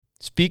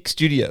Speak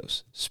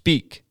Studios.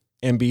 Speak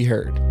and be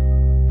heard.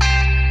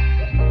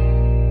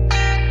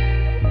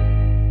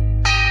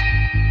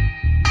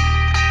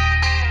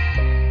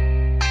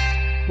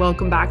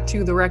 Welcome back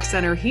to the Rec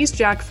Center. He's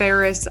Jack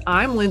Ferris.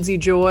 I'm Lindsay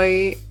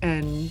Joy,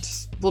 and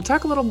we'll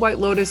talk a little White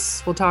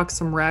Lotus. We'll talk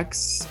some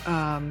Recs.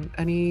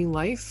 Any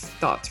life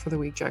thoughts for the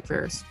week, Jack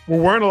Ferris? We're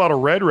wearing a lot of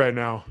red right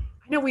now.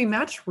 I know we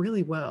match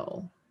really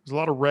well. There's a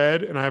lot of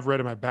red, and I have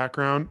red in my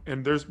background,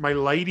 and my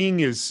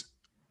lighting is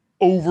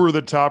over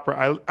the top.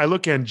 I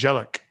look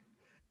angelic.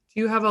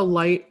 Do you have a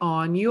light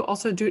on you?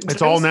 Also, it's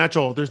all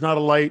natural. There's not a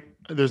light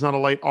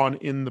on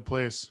in the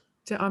place.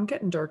 I'm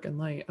getting dark and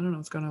light. I don't know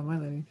what's going on with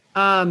my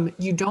lighting.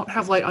 You don't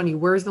have light on you.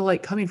 Where's the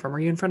light coming from? Are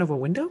you in front of a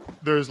window?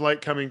 There's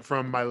light coming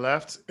from my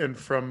left and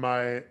from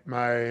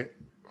my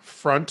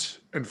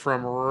front and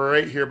from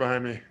right here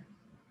behind me.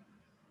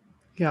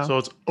 Yeah.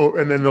 So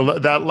and then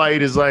that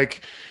light is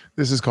like,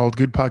 this is called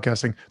good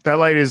podcasting. That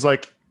light is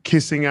like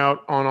kissing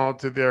out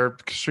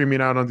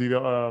streaming out onto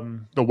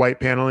the white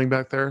paneling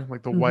back there,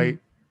 like the white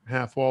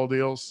half wall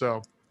deals.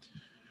 So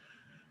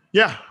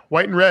yeah,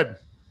 white and red.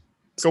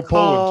 Go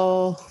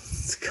Poland.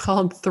 It's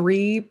called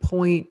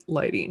 3-point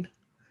lighting.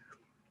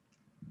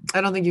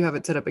 I don't think you have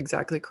it set up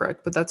exactly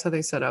correct, but that's how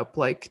they set up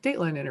like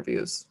Dateline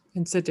interviews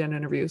and sit-down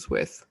interviews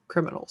with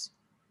criminals.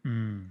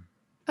 And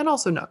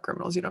also not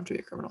criminals. You don't have to be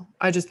a criminal.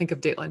 I just think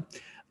of Dateline.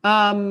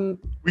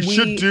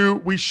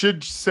 We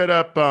should set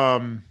up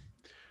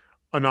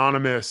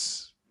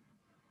anonymous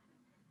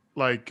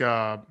like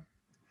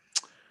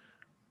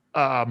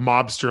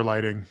mobster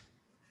lighting.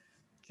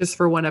 Just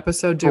for one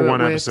episode,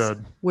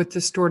 episode with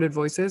distorted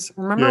voices.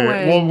 Remember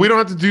when? Well, we don't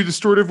have to do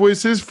distorted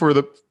voices for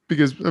the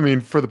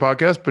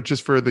podcast, but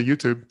just for the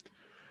YouTube,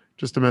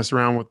 just to mess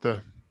around with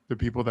the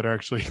people that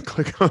actually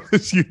click on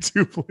this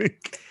YouTube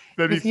link.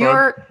 That'd be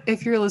fun.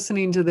 If you're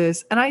listening to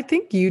this, and I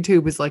think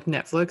YouTube is like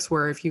Netflix,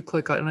 where if you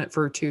click on it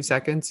for 2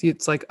 seconds,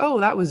 it's like, oh,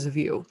 that was a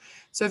view.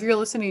 So if you're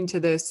listening to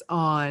this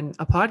on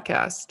a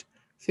podcast,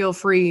 feel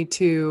free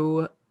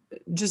to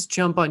just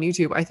jump on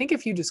YouTube. I think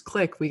if you just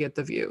click, we get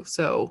the view.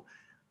 So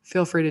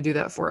feel free to do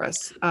that for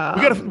us.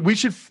 We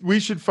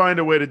should find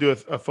a way to do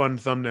a fun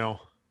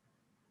thumbnail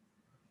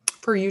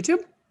for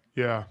YouTube.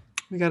 Yeah,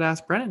 we got to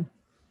ask Brennan.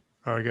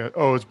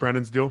 It's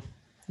Brennan's deal.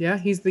 Yeah,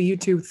 he's the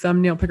YouTube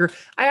thumbnail picker.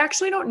 I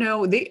actually don't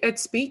know. At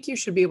Speak, you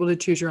should be able to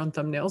choose your own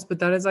thumbnails, but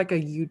that is like a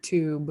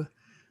YouTube.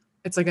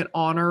 It's like an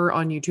honor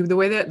on YouTube. The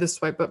way that the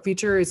swipe up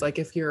feature is like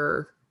if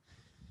you're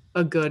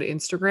a good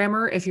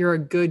Instagrammer, if you're a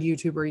good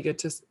YouTuber, you get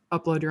to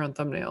upload your own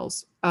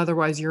thumbnails.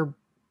 Otherwise, you're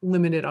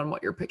limited on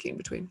what you're picking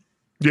between.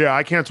 Yeah,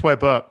 I can't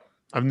swipe up.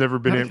 I've never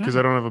been in because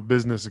I don't have a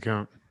business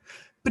account.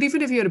 But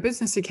even if you had a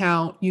business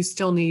account, you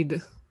still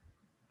need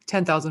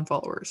 10,000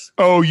 followers.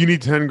 Oh, you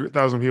need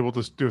 10,000 people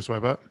to do a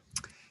swipe up?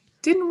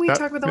 Didn't we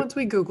talk about that once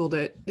we Googled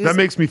it? That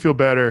makes me feel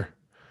better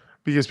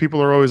because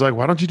people are always like,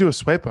 why don't you do a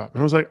swipe up?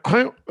 And I was like,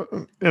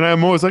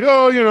 I'm always like,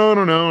 I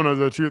don't know.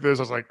 And the truth is,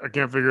 I was like, I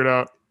can't figure it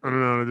out. I don't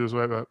know how to do a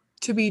swipe up.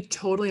 To be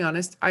totally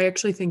honest, I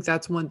actually think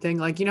that's one thing.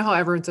 Like, you know how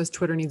everyone says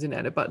Twitter needs an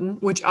edit button,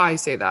 which I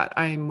say that.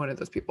 I'm one of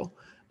those people.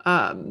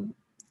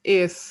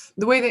 If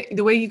the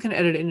way you can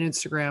edit an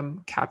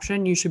Instagram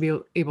caption, you should be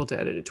able to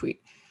edit a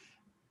tweet.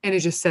 And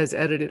it just says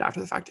edited after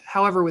the fact.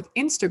 However, with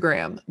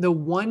Instagram, the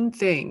one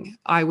thing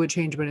I would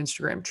change about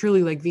Instagram,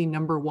 truly like the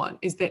number one,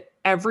 is that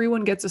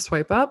everyone gets a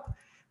swipe up,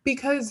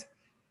 because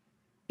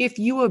if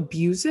you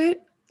abuse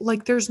it,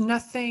 like there's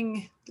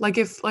nothing, like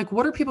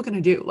what are people going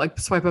to do? Like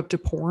swipe up to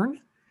porn?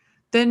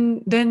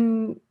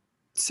 Then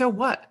so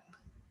what?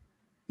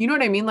 You know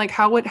what I mean? Like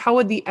how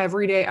would the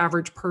everyday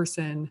average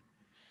person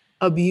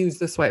abuse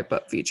the swipe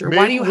up feature?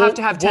 Why do you have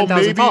to have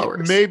 10,000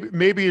 followers?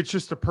 Maybe it's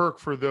just a perk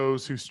for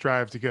those who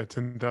strive to get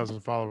 10,000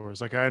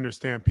 followers. Like I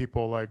understand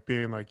people like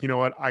being like, you know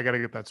what, I got to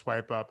get that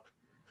swipe up.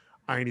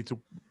 I need to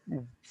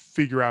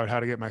figure out how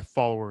to get my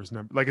followers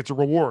number. Like it's a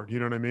reward. You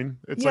know what I mean?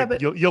 It's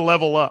you'll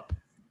level up.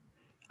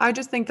 I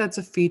just think that's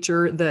a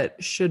feature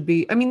that should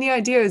be, I mean, the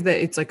idea is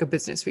that it's like a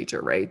business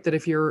feature, right? That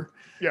if you're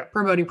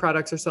promoting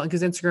products or selling,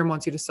 because Instagram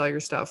wants you to sell your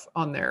stuff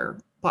on their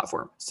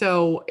platform.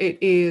 So it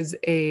is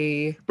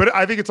but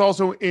I think it's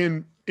also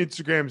in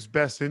Instagram's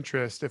best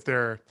interest if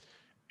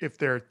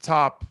their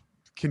top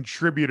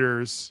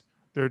contributors,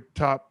 their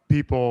top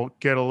people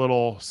get a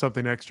little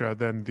something extra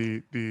than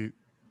the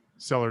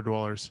cellar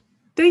dwellers.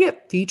 They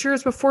get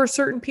features before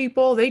certain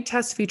people. They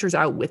test features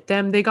out with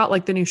them. They got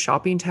like the new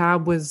shopping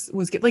tab was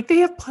like, they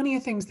have plenty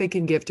of things they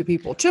can give to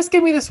people. Just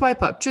give me the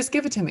swipe up. Just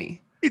give it to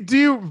me. Do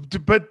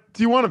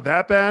you want it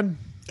that bad?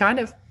 Kind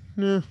of.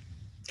 Yeah.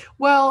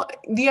 Well,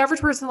 the average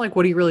person, like,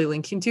 what are you really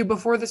linking to?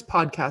 Before this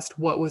podcast,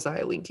 what was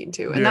I linking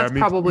to? And that's me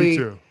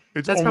too.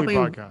 It's that's only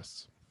probably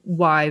podcasts.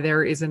 Why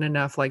there isn't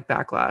enough like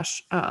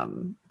backlash.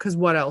 Because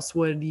what else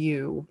would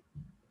you?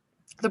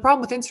 The problem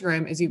with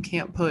Instagram is you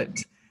can't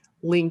put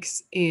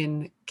links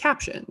in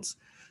captions.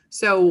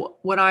 So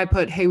when I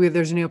put, hey,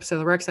 there's a new episode of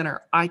the Rec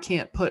Center, I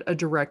can't put a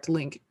direct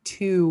link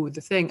to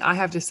the thing. I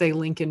have to say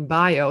link in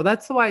bio.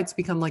 That's why it's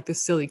become like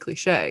this silly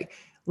cliche,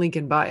 link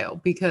in bio,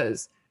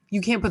 because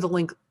you can't put the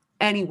link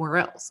anywhere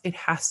else. It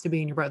has to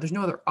be in your bio. There's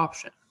no other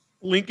option.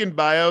 Link in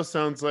bio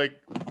sounds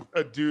like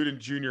a dude in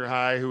junior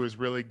high who was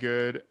really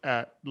good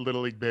at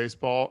Little League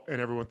Baseball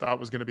and everyone thought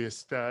was going to be a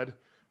stud,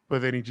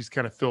 but then he just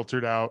kind of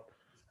filtered out,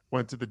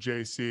 went to the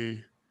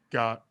JC,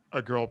 got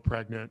a girl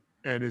pregnant,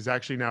 and is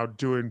actually now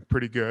doing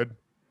pretty good.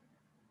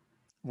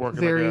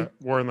 Wearing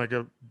like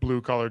a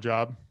blue collar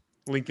job.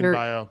 Link in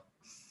bio.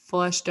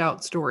 Fleshed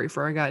out story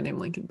for a guy named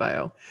Lincoln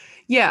Bio.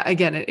 Yeah,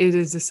 again, it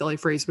is a silly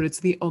phrase, but it's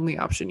the only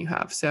option you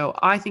have. So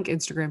I think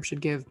Instagram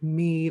should give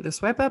me the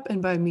swipe up.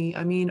 And by me,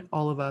 I mean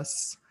all of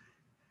us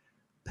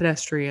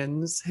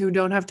pedestrians who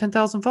don't have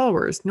 10,000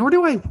 followers, nor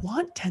do I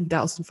want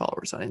 10,000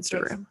 followers on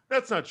Instagram.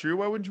 That's not true.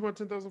 Why wouldn't you want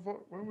 10,000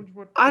 followers? Why wouldn't you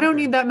want? I don't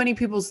need that many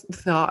people's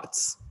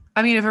thoughts.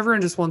 I mean, if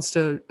everyone just wants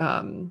to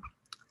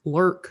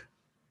lurk,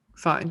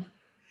 fine.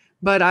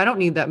 But I don't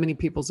need that many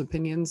people's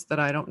opinions that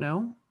I don't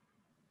know.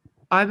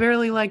 I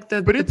barely like the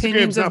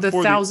opinions of the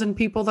 1,000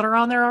 people that are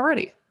on there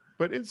already.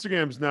 But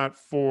Instagram's not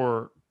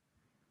for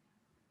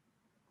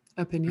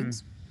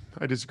opinions.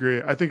 I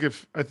disagree. I think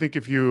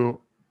if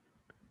you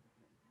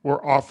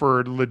were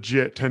offered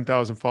legit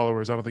 10,000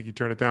 followers, I don't think you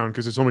turn it down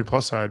because it's only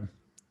plus side.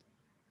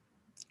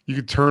 You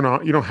could turn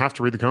on. You don't have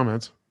to read the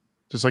comments,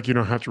 just like you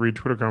don't have to read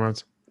Twitter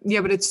comments.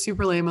 Yeah, but it's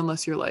super lame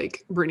unless you're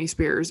like Britney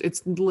Spears.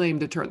 It's lame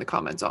to turn the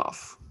comments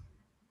off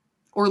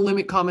or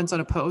limit comments on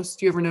a post.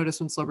 Do you ever notice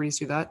when celebrities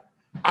do that?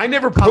 I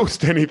never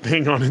post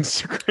anything on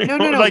Instagram.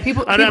 No. Like,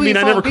 people I mean,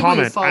 I never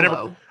comment.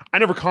 I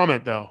never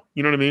comment though.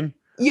 You know what I mean?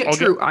 Yeah,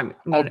 true.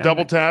 I'll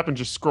double tap and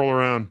just scroll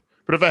around.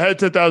 But if I had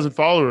 10,000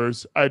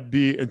 followers, I'd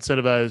be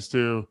incentivized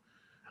to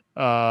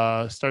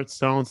start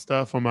selling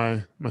stuff on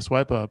my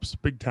swipe ups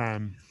big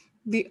time.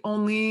 The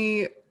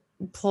only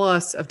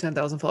plus of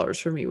 10,000 followers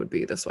for me would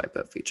be the swipe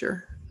up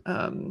feature.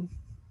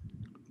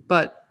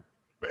 But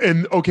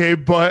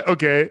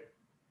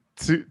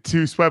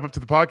to swipe up to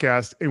the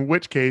podcast, in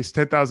which case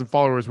 10,000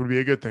 followers would be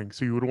a good thing.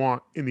 So you would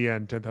want, in the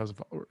end, 10,000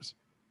 followers.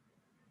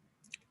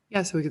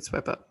 Yeah, so we could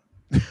swipe up.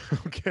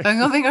 Okay. I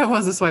don't think I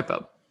was a swipe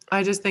up.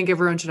 I just think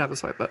everyone should have a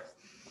swipe up.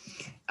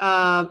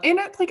 And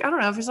it's like, I don't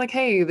know, if it's like,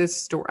 hey, this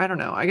story, I don't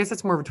know. I guess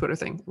that's more of a Twitter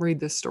thing.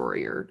 Read this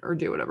story or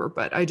do whatever.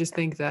 But I just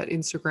think that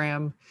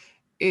Instagram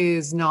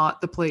is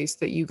not the place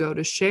that you go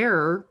to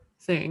share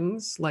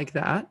things like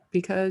that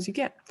because you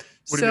can't.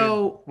 What do you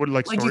mean? What,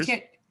 like stories? You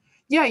can't.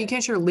 Yeah, you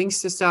can't share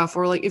links to stuff,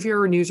 or like if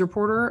you're a news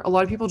reporter, a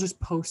lot of people just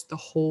post the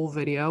whole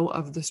video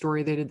of the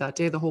story they did that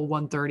day, the whole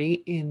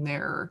 130 in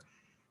their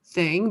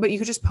thing. But you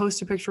could just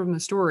post a picture from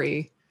the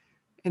story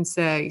and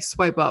say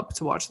swipe up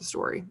to watch the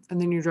story, and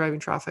then you're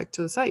driving traffic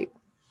to the site.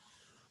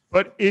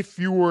 But if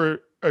you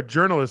were a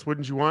journalist,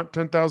 wouldn't you want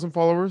 10,000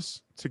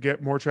 followers to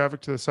get more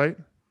traffic to the site?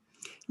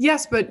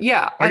 Yes, but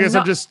yeah, I'm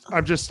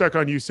just stuck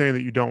on you saying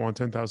that you don't want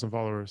 10,000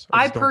 followers.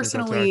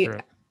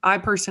 I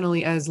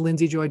personally, as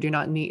Lindsay Joy,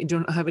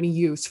 don't have any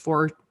use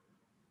for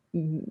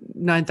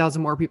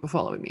 9,000 more people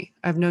following me.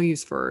 I have no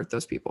use for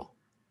those people.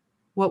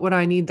 What would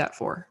I need that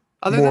for?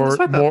 Other than the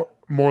swipe up?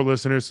 More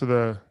listeners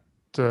to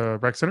the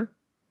rec center?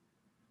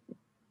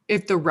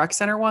 If the rec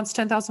center wants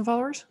 10,000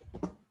 followers?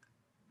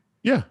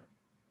 Yeah.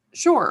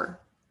 Sure.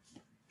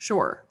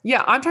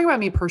 Yeah, I'm talking about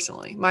me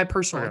personally, my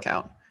personal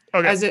account.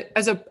 Okay.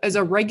 As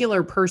a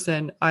regular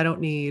person, I don't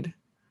need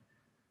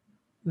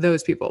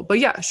those people. But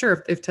yeah,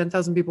 sure. If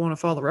 10,000 people want to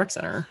follow the rec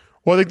center.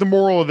 Well, I think the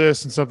moral of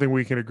this, and something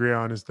we can agree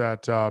on, is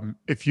that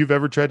if you've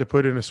ever tried to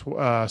put in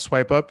a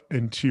swipe up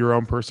into your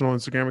own personal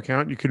Instagram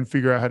account, you couldn't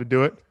figure out how to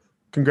do it.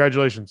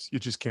 Congratulations. You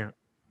just can't.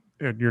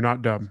 And you're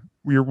not dumb.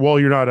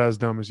 You're not as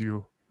dumb as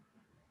you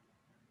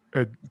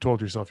had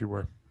told yourself you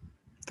were.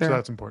 Fair. So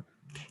that's important.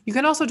 You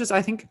can also just,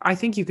 I think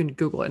you can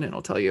Google it and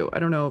it'll tell you. I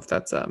don't know if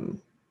that's,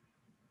 I'm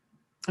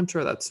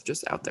sure that's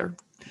just out there.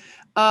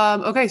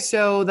 Okay,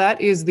 so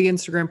that is the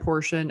Instagram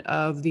portion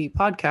of the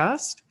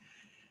podcast.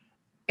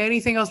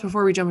 Anything else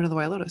before we jump into the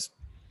White Lotus?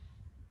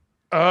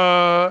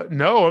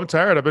 No, I'm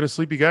tired. I've been a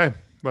sleepy guy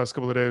last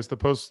couple of days. The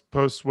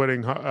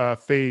post-wedding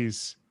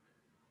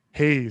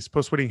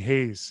post-wedding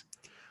haze.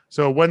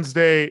 So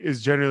Wednesday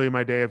is generally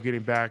my day of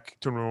getting back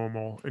to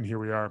normal, and here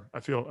we are. I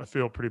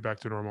feel pretty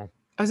back to normal.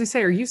 I was gonna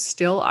say, are you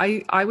still?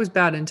 I was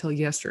bad until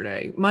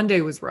yesterday.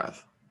 Monday was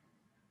rough.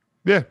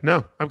 Yeah,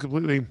 no, I'm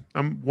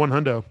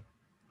 100.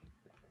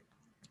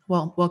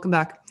 Well, welcome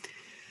back.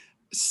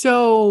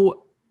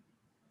 So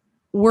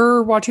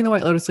we're watching the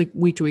White Lotus like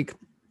week to week.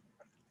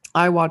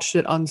 I watched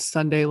it on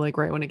Sunday, like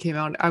right when it came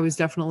out. I was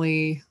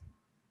definitely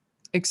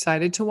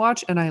excited to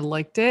watch and I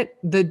liked it.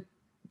 The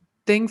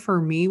thing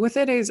for me with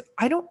it is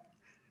I don't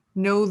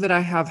know that I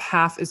have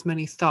half as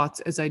many thoughts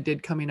as I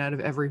did coming out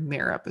of every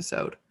Mare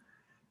episode.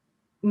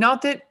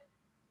 Not that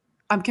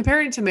I'm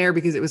comparing it to Mare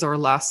because it was our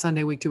last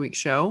Sunday week to week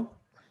show.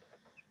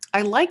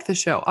 I like the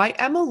show. I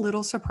am a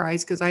little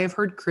surprised because I have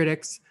heard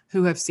critics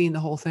who have seen the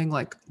whole thing,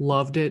 like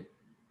loved it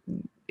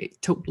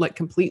like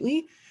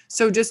completely.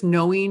 So just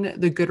knowing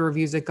the good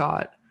reviews it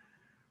got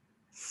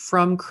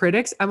from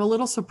critics, I'm a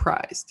little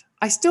surprised.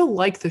 I still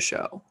like the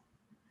show.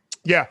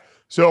 Yeah.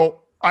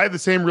 So I have the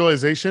same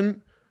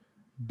realization,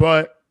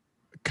 but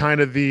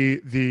kind of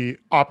the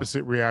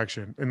opposite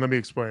reaction, and let me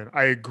explain.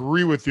 I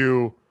agree with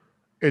you.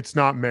 It's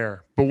not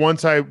Mare, but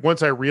once I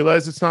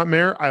realized it's not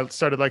Mare, I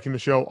started liking the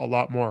show a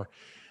lot more.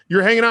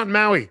 You're hanging out in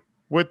Maui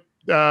with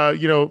 10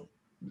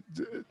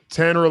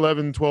 or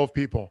 11, 12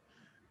 people,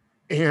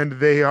 and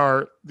they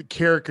are the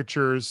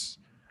caricatures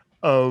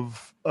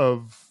of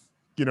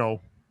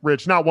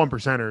rich, not one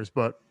percenters,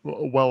 but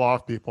well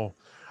off people.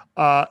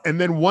 And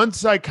then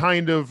once I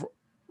kind of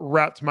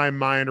wrapped my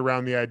mind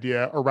around the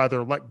idea, or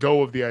rather let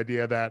go of the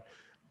idea that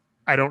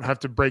I don't have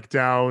to break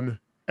down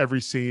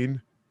every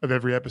scene of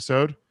every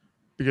episode,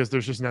 because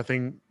there's just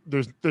nothing,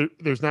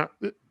 there's not,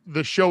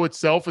 the show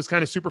itself is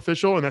kind of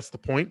superficial, and that's the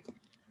point.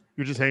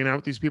 You're just hanging out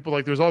with these people.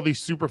 Like, there's all these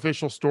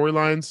superficial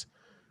storylines.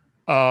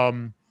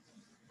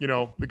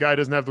 The guy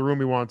doesn't have the room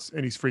he wants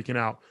and he's freaking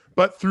out.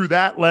 But through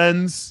that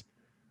lens,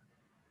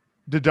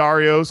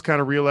 Daddario's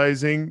kind of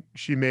realizing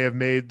she may have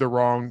made the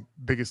wrong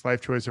biggest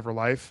life choice of her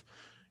life.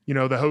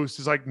 The host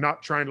is like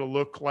not trying to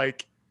look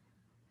like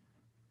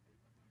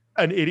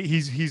an idiot.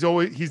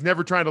 He's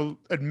never trying to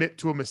admit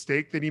to a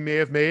mistake that he may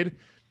have made.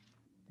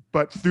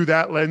 But through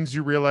that lens,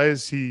 you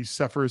realize he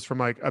suffers from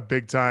like a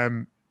big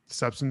time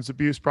substance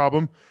abuse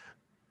problem.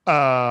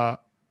 I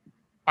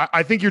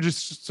think you're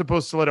just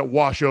supposed to let it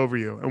wash over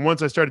you. And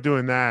once I started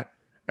doing that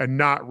and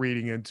not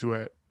reading into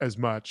it as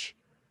much,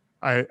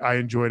 I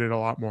enjoyed it a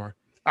lot more.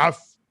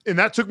 And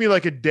that took me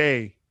like a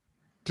day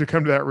to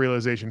come to that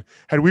realization.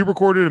 Had we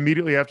recorded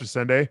immediately after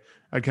Sunday,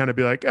 I'd kind of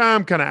be like,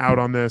 I'm kind of out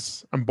on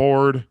this. I'm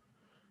bored.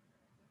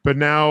 But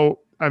now,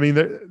 I mean,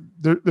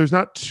 there's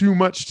not too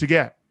much to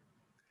get.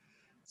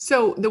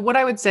 So what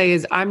I would say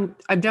is I'm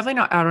definitely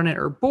not out on it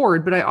or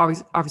bored, but I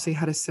obviously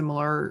had a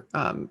similar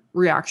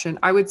reaction.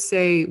 I would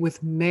say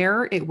with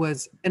Mare, it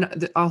was,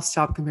 and I'll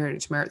stop comparing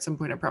it to Mare at some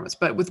point, I promise.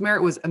 But with Mare,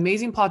 it was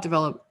amazing plot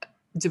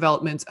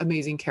developments,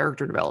 amazing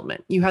character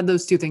development. You had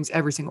those two things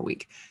every single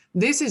week.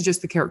 This is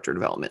just the character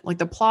development. Like,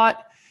 the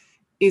plot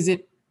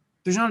isn't,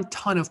 there's not a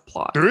ton of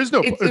plot. There is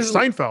no, it's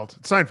Seinfeld.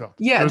 It's Seinfeld.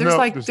 Yeah,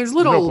 there's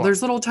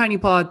little tiny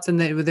plots, and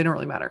they don't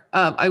really matter.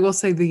 I will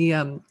say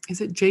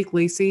is it Jake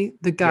Lacy,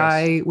 the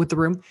guy with the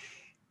room?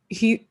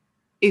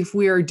 If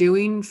we are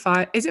doing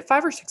 5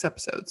 or 6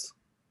 episodes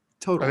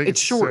total?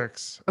 It's short.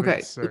 6.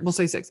 Okay, we'll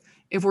say 6.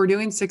 If we're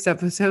doing 6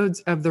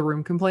 episodes of The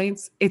Room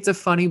Complaints, it's a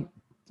funny,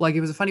 like,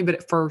 it was a funny bit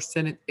at first,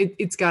 and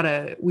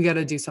we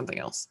gotta do something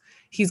else.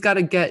 He's got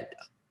to get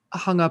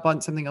hung up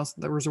on something else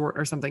at the resort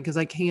or something, because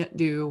I can't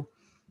do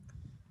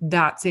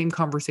that same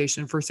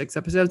conversation for 6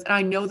 episodes. And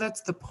I know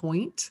that's the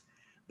point,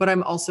 but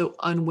I'm also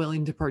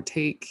unwilling to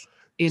partake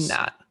in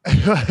that.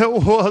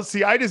 Well,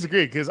 see, I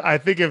disagree, because I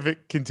think if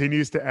it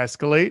continues to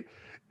escalate,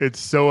 it's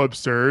so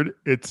absurd.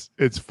 It's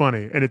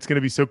funny, and it's going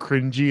to be so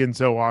cringy and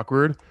so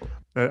awkward.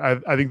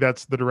 I think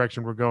that's the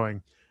direction we're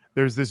going.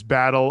 There's this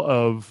battle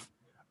of,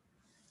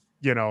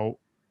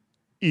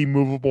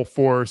 immovable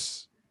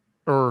force,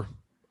 or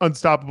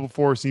unstoppable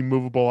force,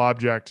 immovable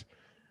object.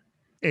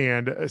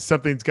 And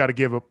something's got to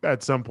give up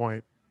at some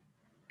point.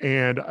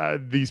 And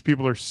these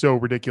people are so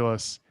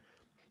ridiculous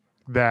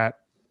that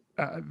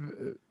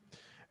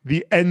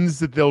the ends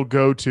that they'll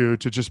go to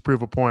just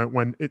prove a point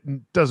when it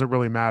doesn't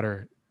really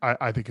matter,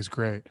 I think is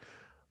great.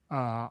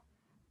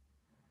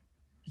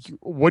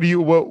 What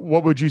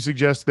would you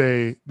suggest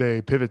they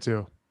pivot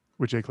to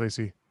with Jake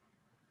Lacy?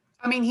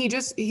 I mean,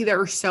 there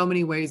are so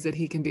many ways that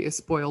he can be a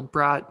spoiled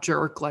brat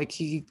jerk. Like,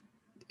 he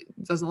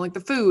doesn't like the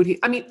food.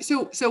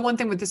 So one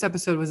thing with this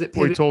episode was it.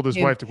 He told his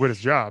wife to quit his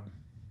job.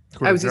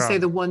 I was going to say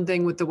the one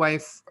thing with the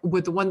wife,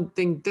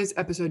 this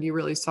episode you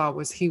really saw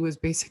was he was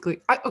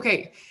basically,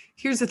 okay,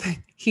 here's the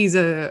thing. He's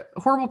a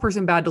horrible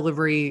person, bad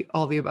delivery,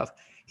 all the above.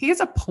 He has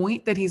a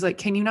point that he's like,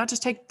 can you not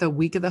just take the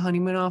week of the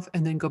honeymoon off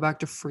and then go back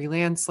to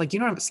freelance? Like, you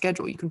don't have a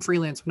schedule. You can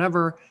freelance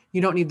whenever.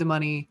 You don't need the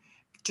money.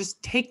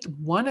 Just take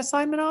one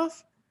assignment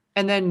off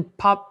and then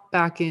pop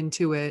back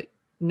into it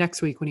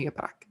next week when you get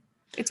back.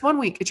 It's 1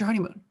 week. It's your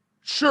honeymoon.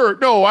 Sure.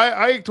 No,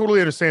 I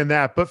totally understand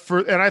that.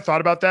 And I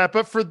thought about that,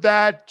 but for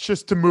that,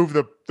 just to move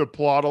the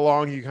plot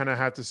along, you kind of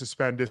have to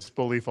suspend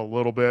disbelief a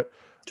little bit.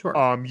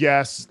 Sure.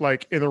 Yes,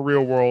 like in the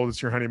real world,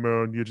 it's your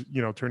honeymoon.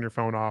 You turn your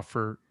phone off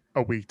for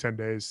a week, 10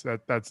 days.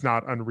 That's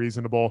not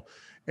unreasonable.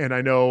 And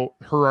I know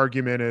her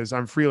argument is,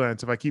 I'm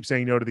freelance. If I keep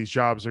saying no to these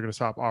jobs, they're going to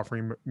stop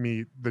offering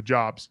me the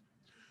jobs.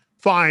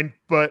 Fine.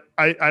 But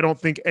I don't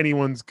think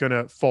anyone's going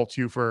to fault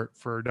you for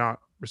not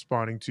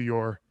responding to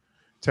your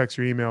texts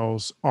or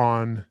emails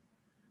on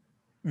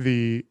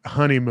the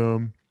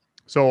honeymoon.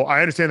 So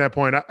I understand that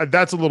point.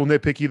 That's a little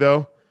nitpicky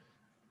though.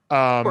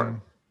 Sure.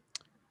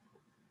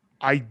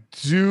 I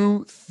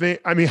do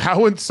think,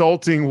 how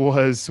insulting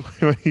was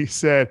when he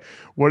said,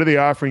 what are they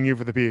offering you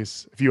for the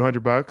piece? A few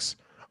 $100?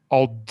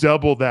 I'll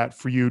double that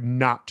for you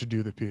not to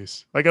do the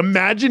piece. Like,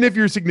 imagine if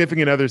your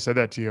significant other said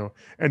that to you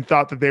and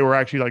thought that they were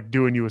actually like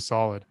doing you a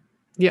solid.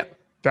 Yeah.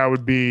 That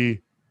would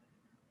be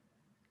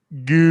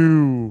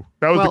goo.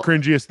 That was the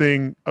cringiest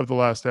thing of the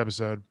last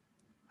episode.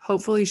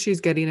 Hopefully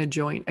she's getting a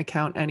joint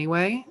account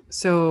anyway.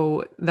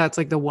 So that's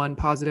like the one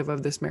positive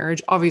of this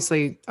marriage.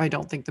 Obviously, I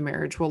don't think the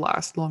marriage will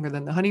last longer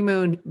than the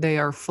honeymoon. They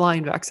are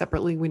flying back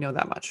separately. We know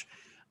that much.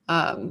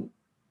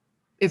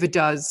 If it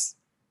does,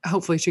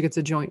 hopefully she gets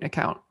a joint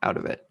account out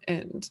of it.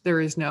 And there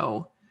is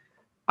no,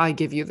 I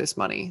give you this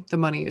money. The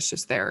money is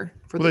just there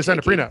for Well, they signed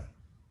a prenup.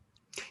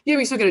 Yeah,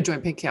 we still get a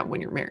joint bank account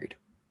when you're married.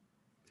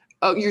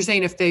 Oh, you're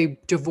saying if they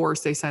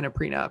divorce, they sign a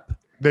prenup.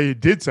 They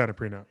did sign a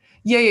prenup.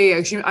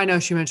 Yeah. I know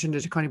she mentioned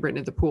it to Connie Britton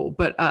at the pool,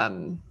 but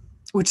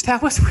which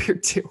that was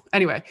weird too.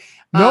 Anyway.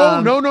 No.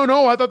 I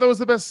thought that was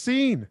the best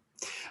scene.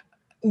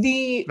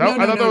 I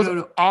thought that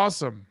was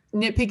awesome.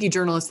 Nitpicky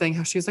journalist thing,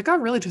 how she was like, I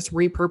really just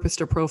repurposed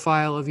a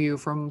profile of you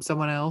from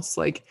someone else.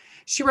 Like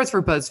she writes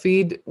for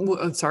BuzzFeed.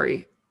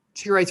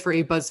 She writes for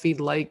a BuzzFeed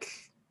like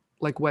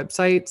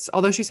websites.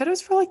 Although she said it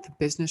was for like the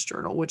Business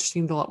Journal, which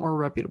seemed a lot more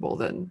reputable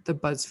than the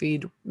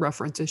BuzzFeed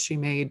references she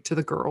made to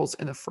the girls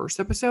in the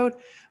first episode.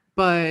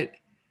 But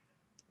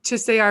to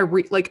say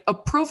like a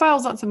profile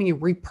is not something you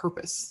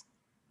repurpose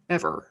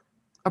ever.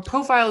 A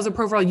profile is a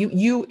profile.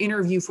 You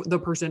interview for the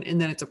person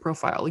and then it's a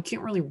profile. You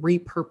can't really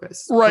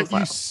repurpose. Right.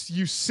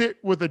 You sit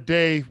with a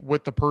day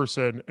with the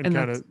person and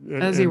kind of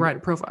as you write a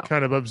profile,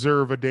 kind of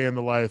observe a day in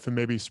the life and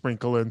maybe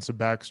sprinkle in some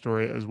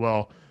backstory as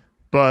well.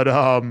 But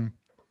well,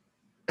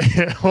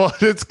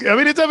 it's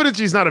evident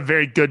she's not a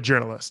very good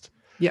journalist.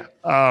 Yeah.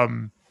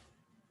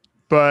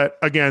 But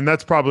again,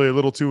 that's probably a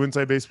little too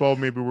inside baseball.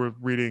 Maybe we're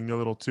reading a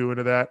little too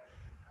into that.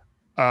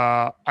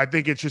 I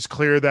think it's just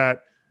clear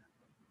that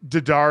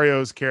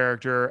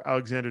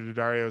Alexander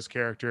Daddario's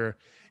character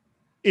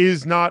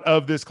is not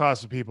of this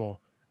class of people,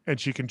 and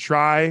she can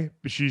try,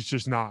 but she's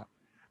just not.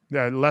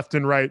 Left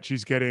and right,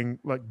 she's getting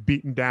like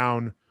beaten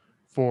down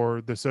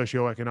for the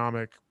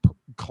socioeconomic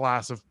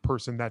class of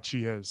person that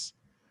she is.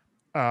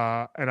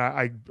 And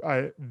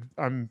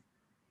I'm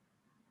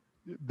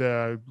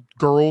the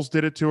girls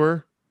did it to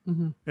her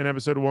in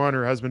episode 1.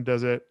 Her husband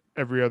does it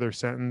every other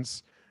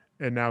sentence,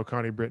 and now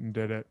Connie Britton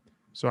did it.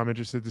 So I'm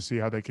interested to see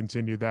how they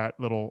continue that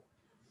little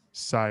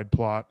side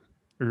plot,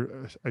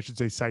 or I should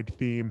say side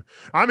theme.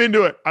 I'm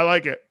into it. I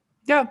like it.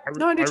 Yeah,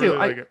 I do too. Really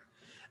like it.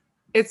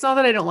 It's not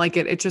that I don't like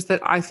it. It's just that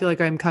I feel like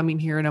I'm coming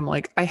here and I'm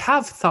like, I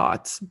have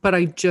thoughts, but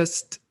I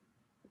just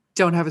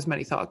don't have as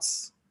many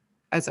thoughts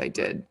as I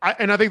did.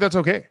 And I think that's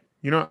okay.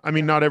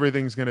 Not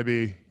everything's going to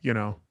be,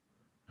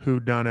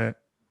 who done it.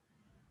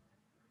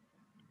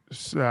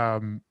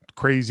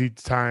 Crazy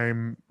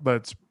time.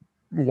 Let's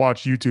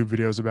watch YouTube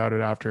videos about it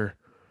after.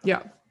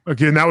 Yeah.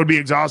 Again, that would be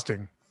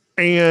exhausting.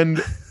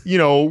 And,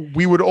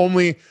 we would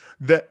only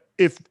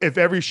if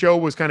every show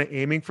was kind of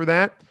aiming for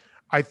that,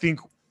 I think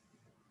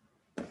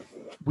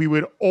we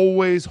would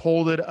always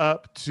hold it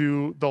up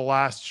to the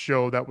last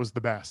show that was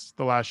the best,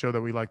 the last show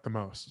that we liked the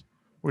most,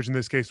 which in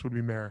this case would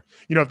be Mare.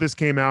 If this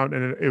came out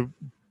and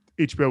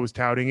HBO was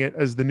touting it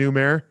as the new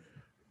Mare,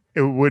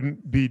 it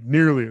wouldn't be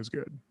nearly as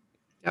good.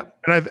 Yep.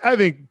 And I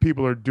think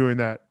people are doing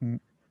that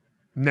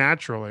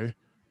naturally,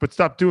 but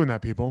stop doing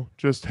that, people.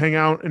 Just hang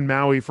out in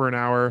Maui for an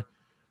hour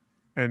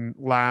and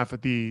laugh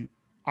at the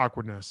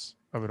awkwardness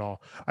of it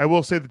all. I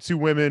will say the two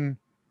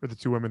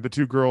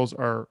girls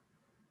are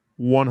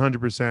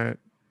 100%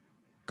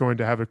 going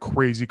to have a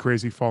crazy,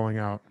 crazy falling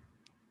out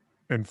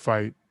and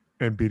fight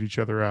and beat each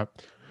other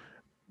up.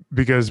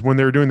 Because when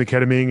they were doing the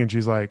ketamine and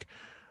she's like,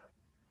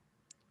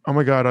 oh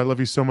my God, I love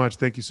you so much.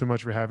 Thank you so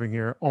much for having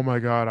here. Oh my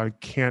God, I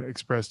can't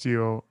express to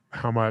you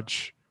how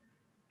much,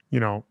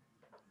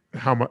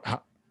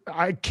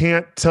 I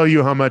can't tell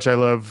you how much I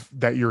love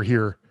that you're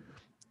here.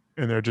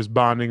 And they're just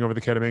bonding over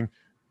the ketamine.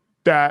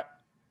 That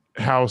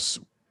house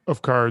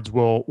of cards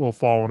will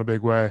fall in a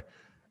big way,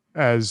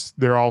 as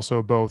they're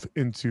also both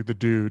into the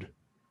dude,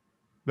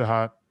 the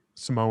hot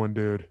Samoan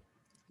dude.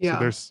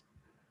 Yeah. So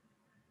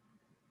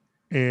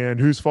and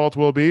whose fault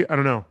will it be? I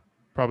don't know.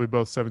 Probably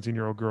both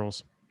 17-year-old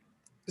girls.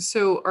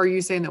 So are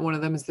you saying that one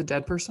of them is the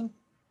dead person?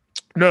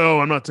 No,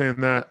 I'm not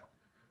saying that.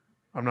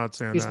 I'm not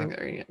saying You that. just think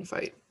they're going to get in a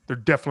fight? They're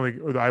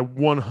definitely, I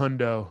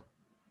 100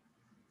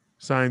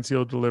 signed,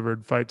 sealed,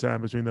 delivered fight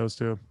time between those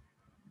two.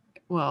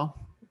 Well,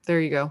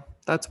 there you go.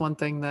 That's one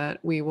thing that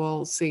we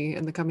will see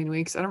in the coming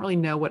weeks. I don't really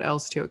know what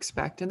else to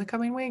expect in the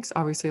coming weeks.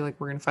 Obviously, we're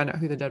going to find out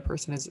who the dead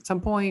person is at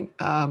some point.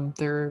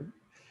 Daddario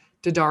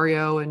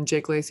and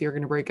Jake Lacy are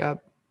going to break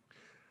up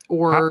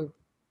or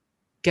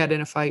get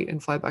in a fight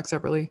and fly back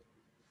separately.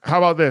 How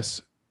about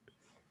this?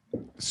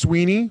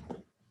 Sweeney,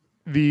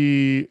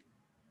 the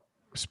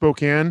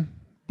Spokane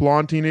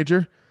blonde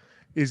teenager,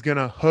 is going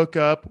to hook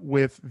up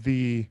with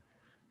the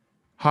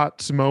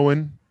hot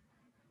Samoan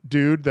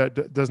dude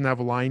that doesn't have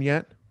a line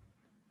yet.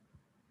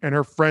 And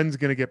her friend's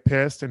going to get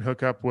pissed and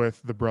hook up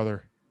with the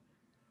brother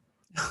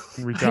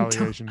in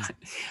retaliation.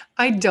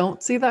 I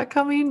don't see that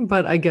coming,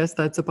 but I guess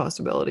that's a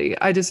possibility.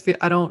 I just feel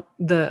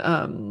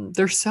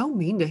they're so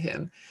mean to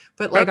him.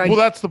 But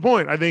that's the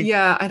point. I think.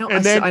 Yeah, I don't.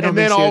 And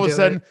then all of a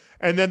sudden, it.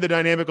 and then the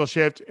dynamic will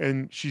shift,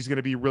 and she's going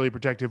to be really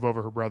protective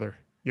over her brother.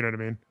 You know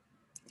what I mean?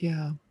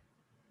 Yeah.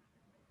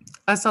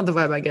 That's not the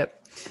vibe I get.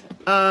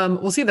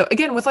 We'll see though.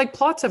 Again, with like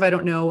plot stuff, I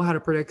don't know how to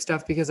predict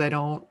stuff because I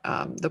don't.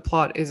 The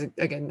plot is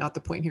again not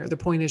the point here. The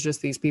point is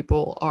just these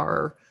people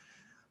are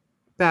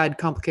bad,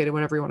 complicated,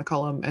 whatever you want to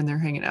call them, and they're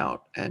hanging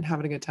out and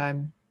having a good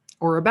time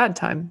or a bad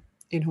time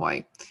in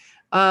Hawaii.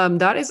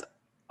 That is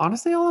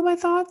honestly all of my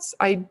thoughts.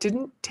 I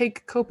didn't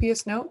take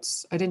copious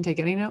notes. I didn't take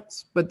any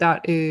notes, but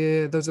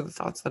those are the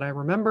thoughts that I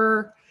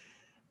remember.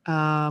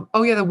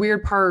 Oh yeah, the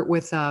weird part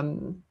with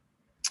oh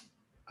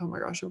my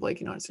gosh, I'm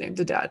blanking on his name.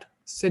 The dad,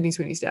 Sydney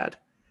Sweeney's dad.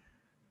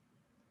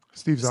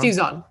 Steve Zahn. Steve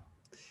Zahn.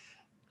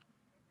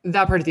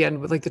 That part at the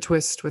end with like the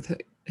twist with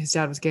his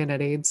dad was gay and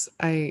had AIDS.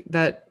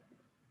 That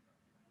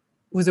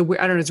was I don't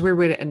know, it's a weird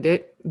way to end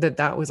it.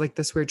 That was like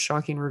this weird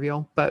shocking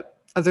reveal. But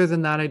other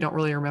than that, I don't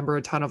really remember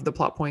a ton of the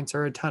plot points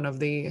or a ton of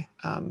the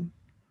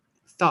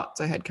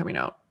thoughts I had coming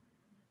out.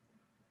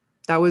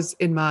 That was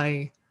in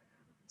my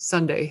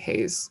Sunday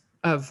haze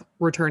of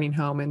returning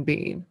home and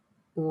being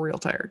real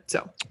tired.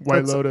 So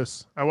White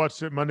Lotus. I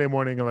watched it Monday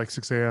morning at like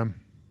 6 a.m.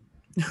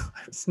 I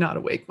was not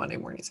awake Monday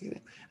morning.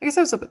 I guess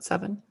I was up at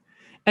 7.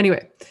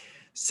 Anyway,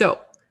 so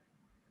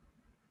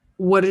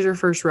what is your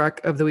first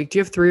rec of the week? Do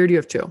you have 3 or do you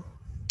have 2?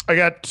 I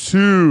got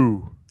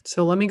 2.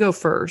 So let me go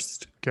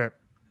first. Okay.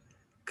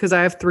 Because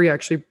I have 3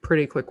 actually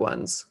pretty quick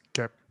ones.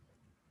 Okay.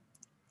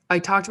 I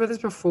talked about this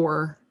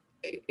before.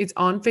 It's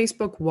on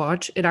Facebook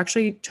Watch. It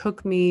actually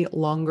took me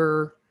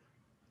longer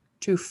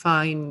to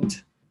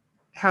find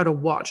how to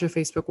watch a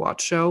Facebook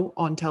Watch show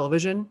on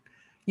television.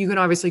 You can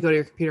obviously go to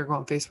your computer, go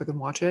on Facebook and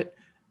watch it.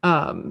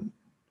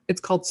 It's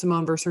called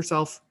Simone vs.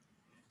 Herself.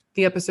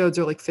 The episodes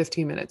are like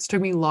 15 minutes. It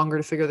took me longer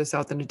to figure this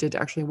out than it did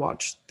to actually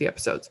watch the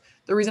episodes.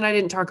 The reason I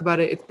didn't talk about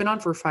it, it's been on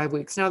for 5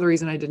 weeks. Now the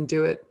reason I didn't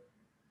do it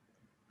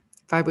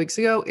 5 weeks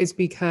ago is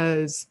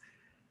because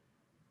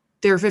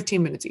they're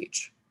 15 minutes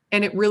each.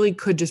 And it really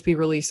could just be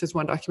released as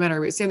one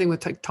documentary. Same thing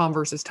with like Tom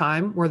versus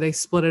Time, where they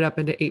split it up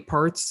into 8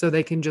 parts so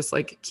they can just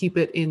like keep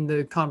it in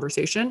the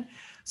conversation.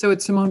 So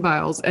it's Simone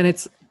Biles, and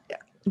it's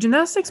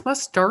gymnastics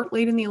must start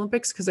late in the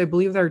Olympics because I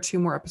believe there are 2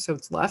 more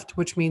episodes left,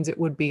 which means it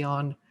would be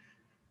on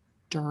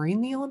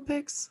during the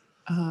Olympics.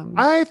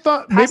 I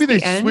thought maybe they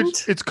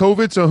switched. It's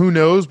COVID, so who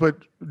knows? But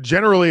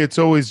generally, it's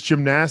always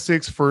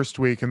gymnastics first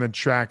week, and then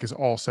track is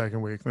all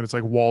second week. Then it's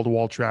like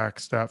wall-to-wall track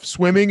stuff.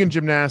 Swimming and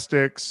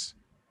gymnastics.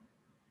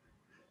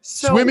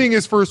 So, swimming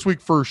is first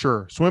week for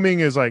sure.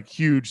 Swimming is like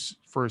huge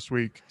first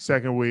week,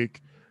 second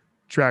week,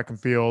 track and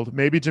field.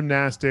 Maybe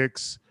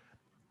gymnastics.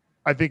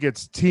 I think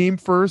it's team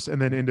first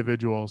and then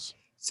individuals.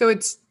 So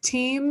it's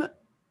team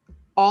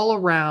all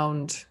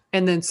around,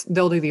 and then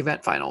they'll do the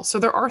event final. So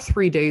there are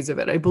 3 days of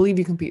it. I believe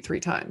you compete 3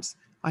 times.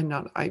 I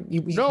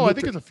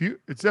think it's a few.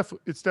 It's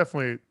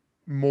definitely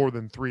more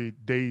than 3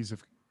 days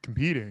of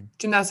competing.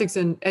 Gymnastics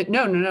and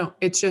no.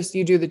 It's just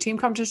you do the team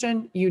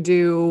competition. You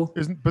do.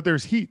 But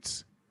there's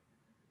heats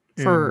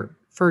for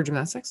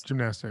gymnastics.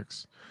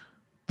 Gymnastics.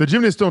 The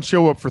gymnasts don't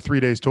show up for 3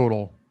 days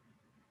total.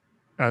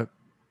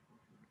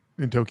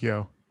 In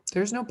Tokyo.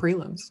 There's no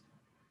prelims.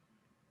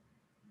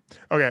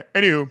 Okay.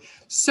 Anywho.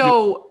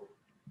 So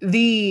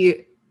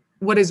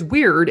what is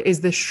weird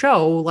is the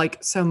show,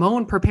 like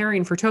Simone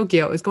preparing for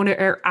Tokyo, is going to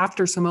air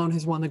after Simone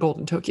has won the gold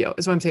in Tokyo,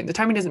 is what I'm saying. The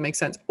timing doesn't make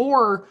sense.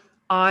 Or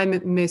I'm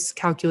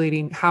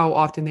miscalculating how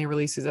often they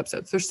release these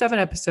episodes. There's 7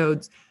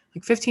 episodes,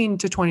 like 15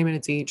 to 20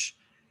 minutes each.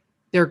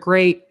 They're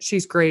great.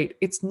 She's great.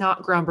 It's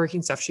not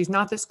groundbreaking stuff. She's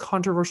not this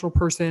controversial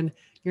person.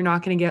 You're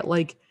not going to get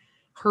like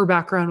her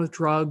background with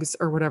drugs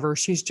or whatever.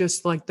 She's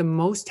just like the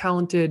most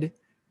talented,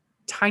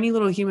 tiny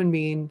little human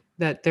being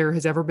that there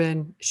has ever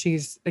been.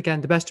 She's,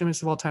 again, the best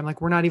gymnast of all time.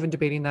 Like, we're not even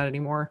debating that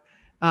anymore.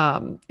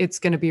 It's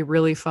going to be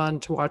really fun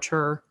to watch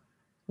her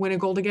win a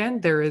gold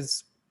again. There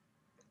is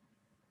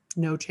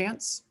no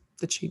chance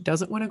that she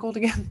doesn't win a gold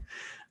again,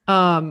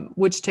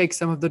 which takes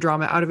some of the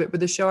drama out of it. But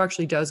the show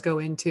actually does go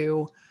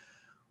into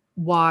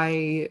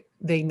why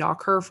they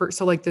knock her for.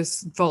 So like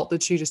this vault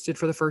that she just did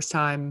for the first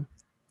time,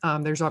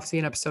 there's obviously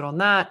an episode on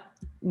that.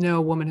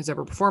 No woman has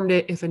ever performed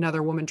it. If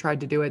another woman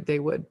tried to do it, they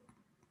would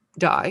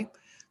die.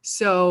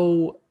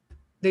 So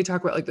they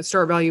talk about like the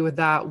start value with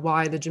that,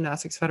 why the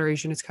Gymnastics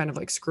Federation is kind of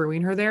like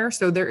screwing her there.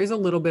 So there is a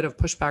little bit of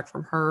pushback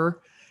from her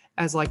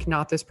as like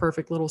not this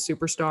perfect little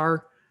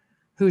superstar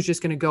who's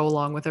just going to go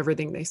along with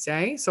everything they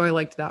say. So I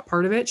liked that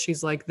part of it.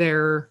 She's like,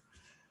 this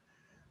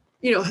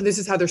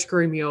is how they're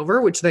screwing me over,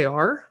 which they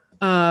are.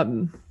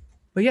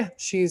 But yeah,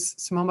 she's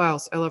Simone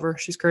Biles. I love her.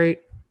 She's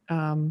great.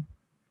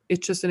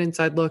 It's just an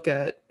inside look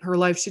at her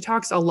life. She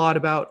talks a lot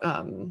about,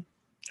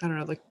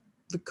 like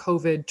the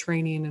COVID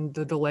training and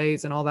the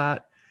delays and all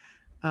that.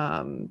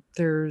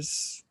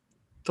 There's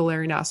the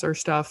Larry Nassar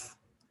stuff,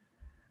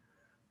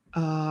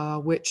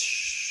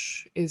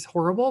 which is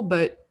horrible,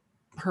 but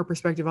her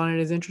perspective on it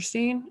is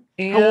interesting.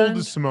 And how old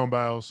is Simone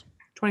Biles?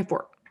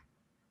 24.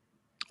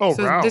 Oh,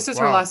 so wow. This is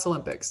her last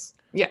Olympics.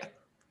 Yeah.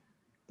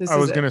 I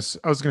was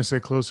gonna say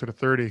closer to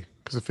 30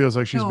 because it feels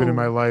like she's been in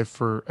my life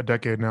for a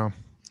decade now,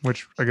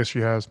 which I guess she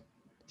has.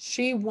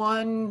 She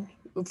won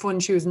when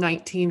she was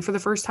 19 for the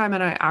first time,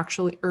 and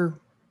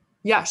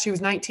she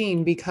was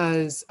 19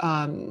 because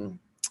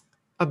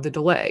of the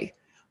delay.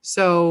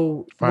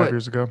 So 5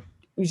 years ago.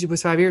 It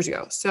was 5 years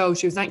ago. So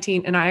she was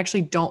 19. And I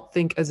actually don't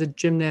think as a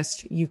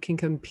gymnast, you can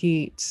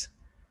compete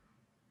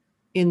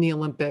in the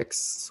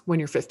Olympics when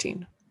you're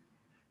 15.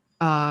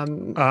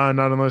 Not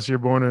unless you're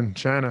born in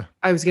China.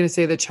 I was going to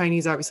say the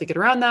Chinese obviously get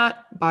around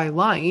that by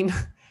lying,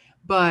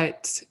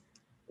 but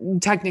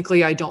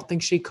technically I don't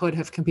think she could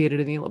have competed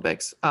in the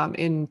Olympics.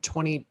 In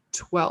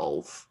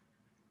 2012,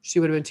 she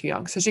would have been too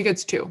young. So she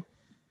gets 2.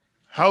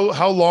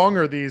 How long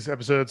are these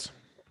episodes?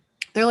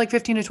 They're like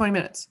 15 to 20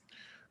 minutes.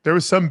 There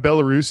was some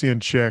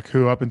Belarusian chick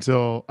who up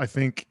until I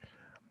think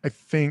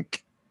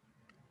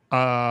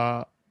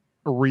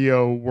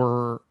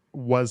Rio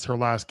was her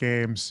last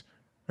games,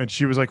 and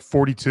she was like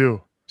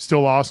 42,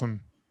 still awesome.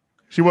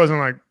 She wasn't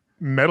like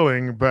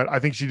medaling, but I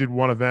think she did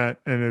one event,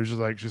 and it was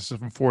just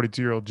some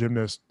 42-year-old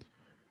gymnast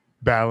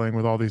battling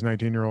with all these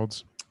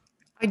 19-year-olds.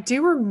 I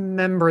do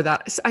remember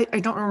that. I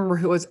don't remember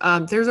who it was.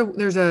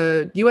 There's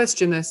a U.S.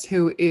 gymnast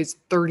who is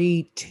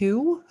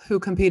 32 who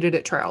competed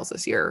at trials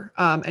this year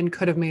and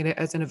could have made it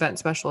as an event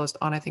specialist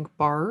on, I think,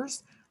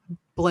 bars.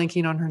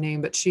 Blanking on her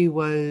name, but she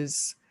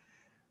was,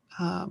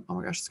 oh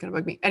my gosh, it's going to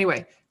bug me.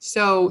 Anyway,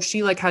 so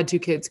she like had 2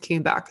 kids,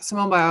 came back.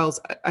 Simone Biles,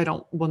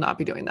 will not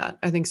be doing that.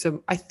 I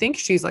think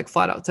she's like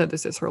flat out said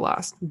this is her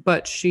last,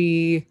 but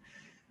she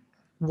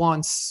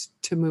wants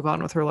to move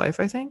on with her life.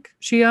 I think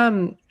she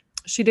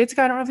dates a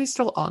guy. I don't know if he's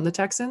still on the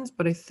Texans,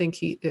 but I think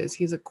he is.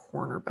 He's a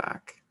cornerback.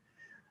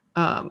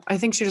 I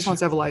think she just wants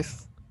to have a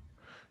life.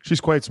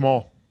 She's quite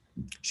small.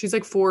 She's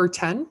like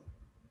 4'10".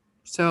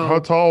 So how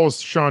tall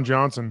was Sean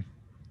Johnson?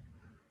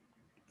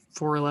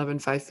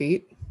 4'11", 5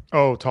 feet.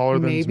 Oh, taller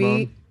than maybe.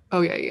 Simone?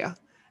 Oh yeah.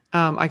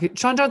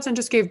 Sean Johnson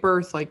just gave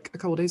birth like a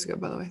couple days ago,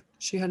 by the way.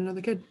 She had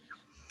another kid.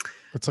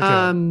 It's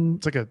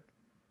like a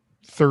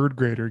 3rd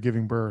grader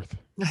giving birth.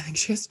 I think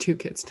she has 2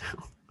 kids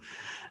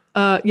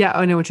now. Yeah,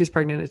 I know when she's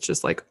pregnant, it's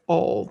just like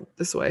all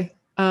this way.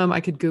 I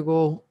could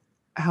Google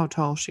how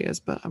tall she is,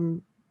 but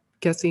I'm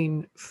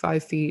guessing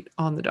 5 feet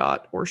on the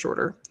dot or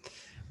shorter.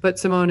 But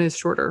Simone is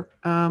shorter.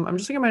 I'm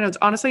just looking at my notes.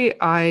 Honestly,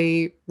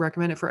 I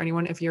recommend it for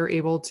anyone if you're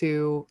able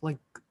to, like,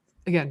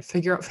 again,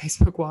 figure out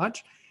Facebook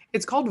Watch.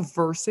 It's called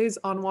Versus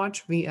on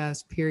Watch,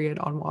 VS period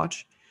on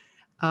Watch.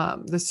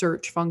 The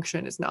search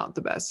function is not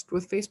the best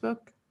with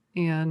Facebook,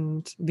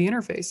 and the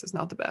interface is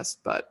not the best.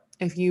 But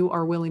if you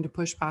are willing to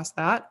push past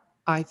that,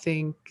 I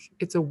think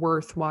it's a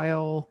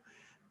worthwhile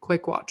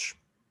quick watch.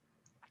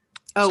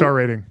 Oh, star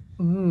rating.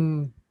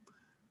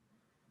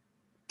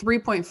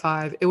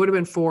 3.5. It would have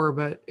been 4,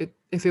 but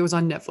if it was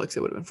on Netflix,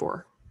 it would have been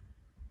 4.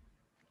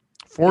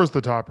 4 is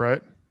the top,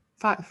 right?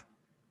 5.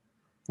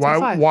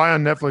 Why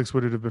on Netflix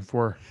would it have been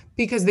 4?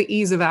 Because the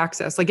ease of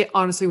access. Like, it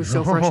honestly was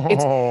so fresh.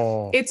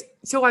 It's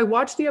so I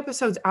watched the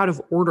episodes out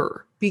of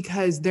order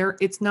because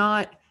it's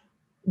not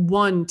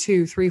 1,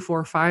 2, 3,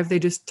 4, 5. They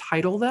just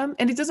title them,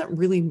 and it doesn't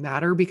really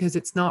matter because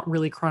it's not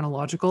really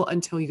chronological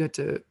until you get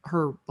to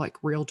her like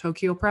real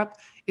Tokyo prep.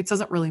 It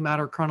doesn't really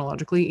matter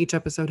chronologically. Each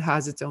episode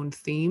has its own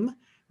theme,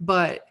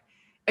 but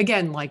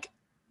again, like,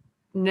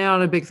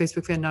 not a big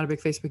Facebook fan, not a big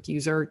Facebook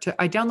user.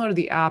 I downloaded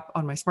the app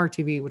on my smart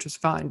TV, which was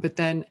fine, but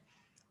then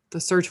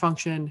the search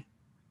function,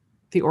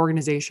 the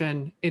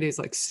organization, it is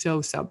like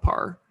so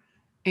subpar.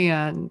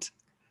 And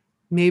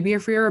maybe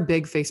if you're a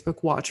big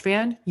Facebook Watch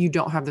fan, you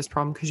don't have this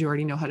problem because you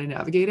already know how to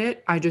navigate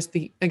it.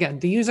 The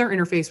user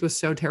interface was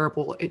so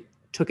terrible, it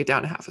took it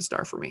down to 0.5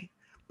 star for me.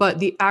 But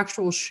the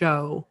actual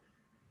show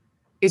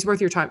is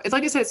worth your time. It's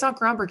like I said, it's not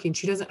groundbreaking.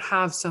 She doesn't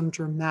have some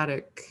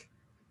dramatic,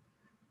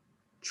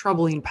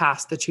 troubling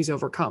past that she's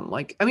overcome.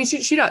 Like, I mean,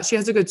 she does. She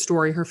has a good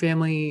story. Her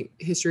family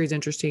history is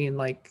interesting.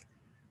 Like,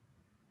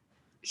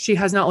 she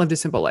has not lived a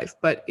simple life,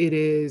 but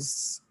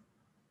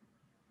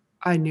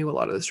I knew a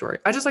lot of the story.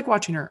 I just like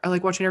watching her. I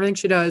like watching everything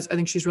she does. I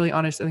think she's really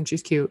honest. I think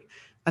she's cute.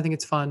 I think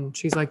it's fun.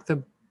 She's like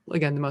the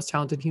most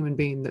talented human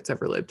being that's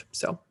ever lived.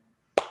 So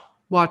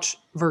watch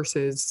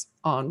Versus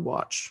on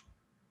Watch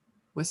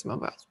with Simone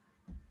Biles.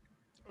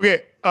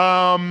 Okay.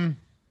 I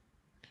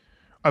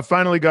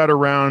finally got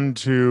around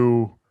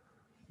to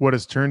what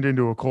has turned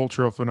into a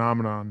cultural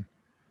phenomenon.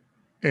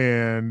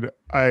 And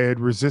I had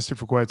resisted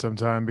for quite some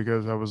time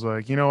because I was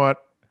like, you know what?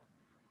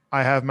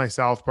 I have my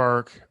South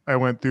Park. I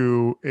went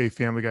through a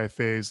Family Guy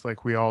phase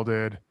like we all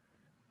did,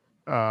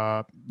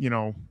 high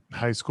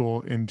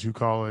school into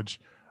college.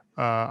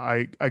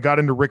 I got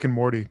into Rick and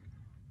Morty.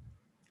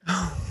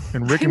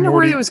 And Rick I didn't know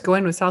where he was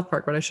going with South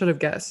Park, but I should have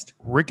guessed.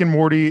 Rick and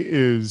Morty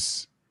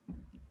is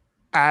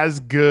as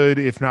good,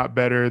 if not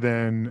better,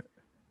 than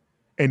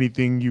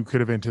anything you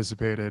could have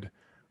anticipated.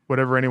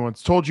 Whatever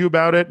anyone's told you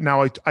about it.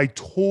 Now, I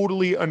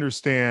totally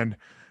understand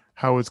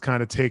how it's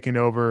kind of taken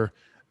over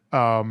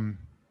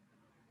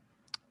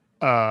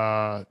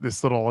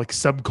this little like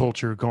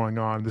subculture going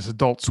on, this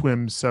Adult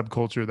Swim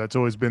subculture that's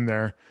always been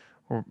there,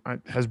 or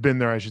has been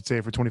there, I should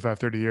say, for 25,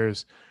 30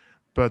 years.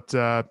 But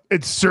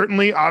it's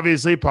certainly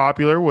obviously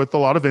popular with a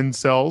lot of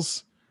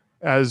incels,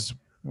 as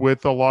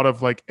with a lot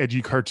of like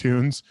edgy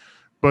cartoons.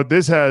 But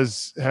this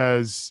has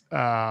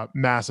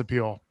mass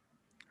appeal.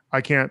 I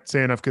can't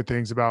say enough good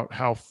things about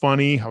how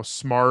funny, how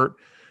smart,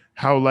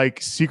 how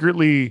like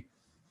secretly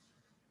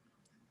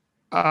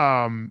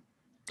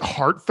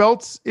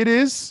heartfelt it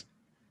is.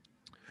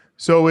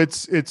 So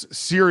it's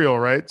serial,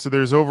 right? So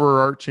there's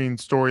overarching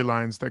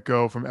storylines that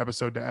go from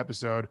episode to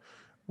episode,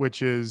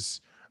 which is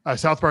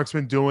South Park's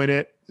been doing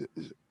it.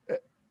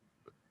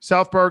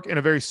 South Park, in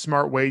a very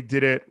smart way,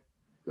 did it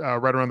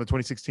right around the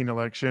 2016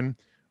 election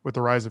with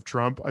the rise of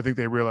Trump. I think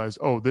they realized,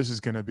 oh, this is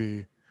going to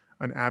be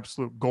an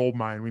absolute gold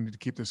mine. We need to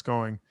keep this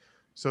going.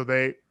 So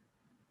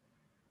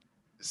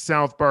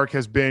South Park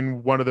has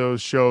been one of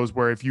those shows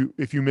where if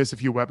you miss a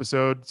few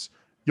episodes,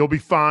 you'll be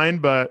fine,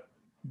 but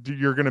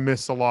you're going to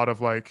miss a lot of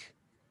like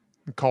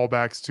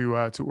callbacks to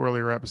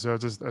earlier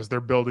episodes as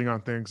they're building on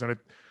things. And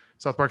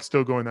South Park's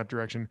still going that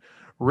direction.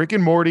 Rick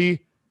and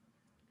Morty,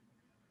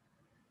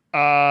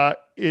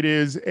 it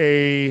is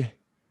a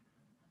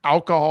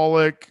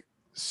alcoholic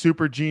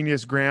super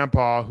genius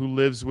grandpa who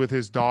lives with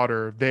his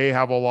daughter. They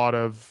have a lot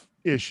of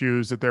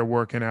issues that they're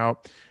working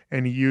out,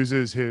 and he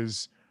uses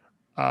his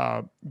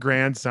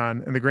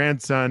grandson, and the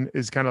grandson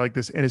is kind of like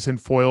this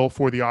innocent foil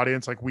for the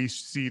audience. Like we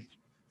see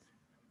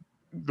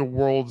the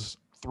worlds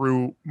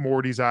through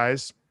Morty's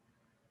eyes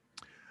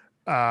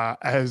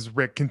as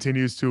Rick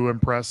continues to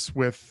impress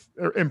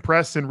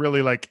and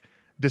really like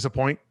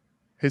disappoint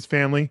his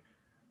family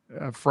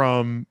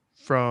from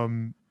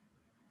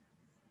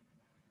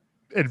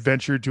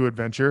adventure to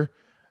adventure.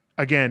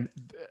 Again,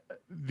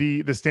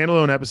 the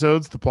standalone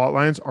episodes, the plot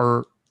lines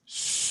are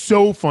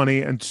so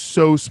funny and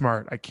so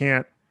smart. I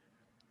can't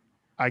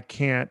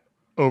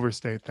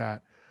overstate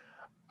that.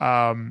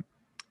 And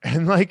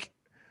like,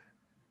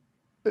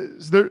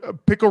 is there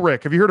Pickle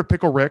Rick? Have you heard of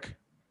Pickle Rick?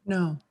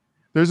 No.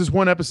 There's this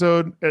one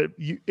episode.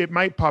 It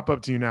might pop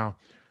up to you now.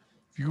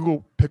 If you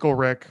Google Pickle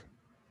Rick,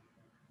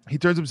 he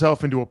turns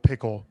himself into a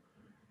pickle.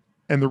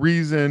 And the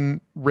reason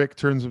Rick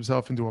turns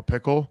himself into a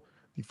pickle,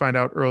 you find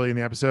out early in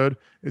the episode,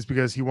 is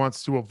because he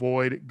wants to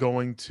avoid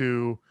going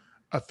to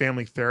a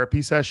family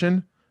therapy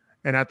session.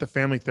 And at the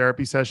family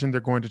therapy session,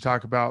 they're going to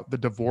talk about the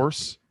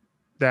divorce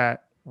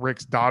that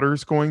Rick's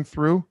daughter's going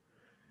through.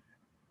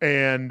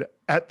 And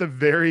at the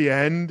very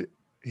end,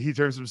 he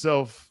turns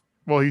himself,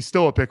 well, he's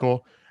still a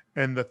pickle.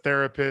 And the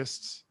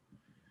therapist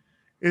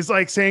is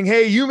like saying,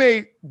 hey, you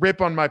may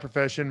rip on my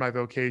profession, my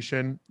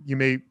vocation. You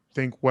may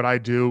think what I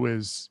do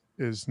is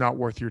not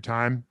worth your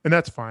time. And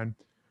that's fine.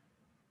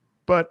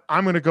 But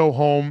I'm going to go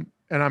home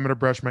and I'm going to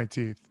brush my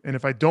teeth. And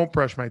if I don't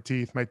brush my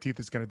teeth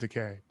is going to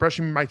decay.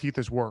 Brushing my teeth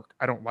is work.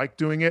 I don't like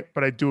doing it,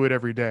 but I do it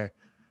every day.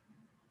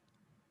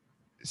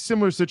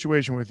 Similar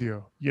situation with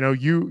you. You know,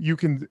 you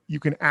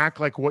can act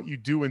like what you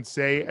do and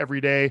say every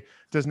day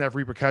doesn't have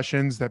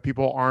repercussions, that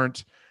people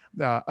aren't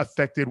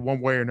affected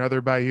one way or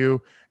another by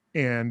you,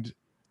 and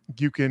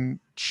you can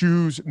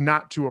choose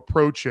not to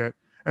approach it,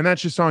 and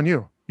that's just on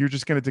you. You're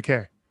just going to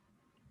decay.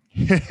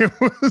 It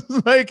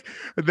was like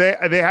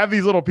they have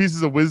these little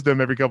pieces of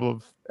wisdom every couple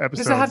of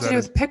episodes. Does it have to do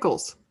with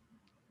pickles?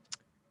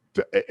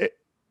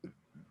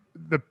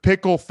 The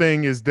pickle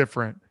thing is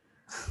different.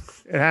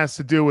 It has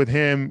to do with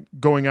him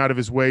going out of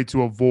his way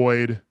to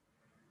avoid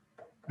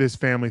this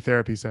family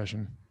therapy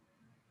session.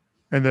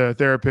 And the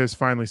therapist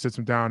finally sits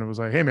him down and was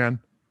like, hey man,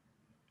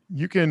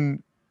 you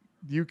can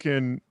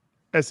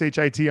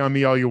SHIT on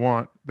me all you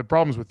want. The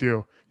problem's with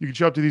you. You can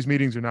show up to these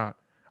meetings or not.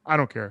 I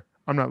don't care.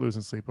 I'm not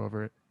losing sleep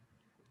over it.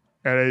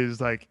 And it is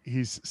like,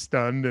 he's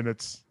stunned, and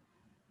it's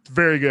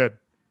very good.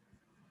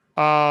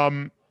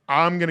 I'm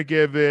going to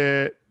give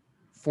it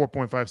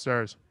 4.5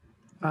 stars.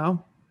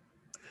 Wow.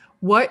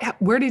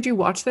 Where did you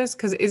watch this?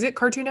 Because is it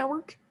Cartoon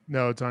Network?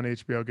 No, it's on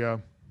HBO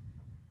Go.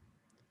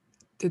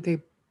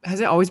 Has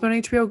it always been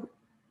HBO?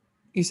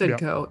 You said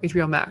Go,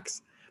 HBO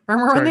Max.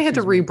 Remember when they had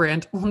to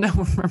rebrand? Well, no,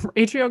 remember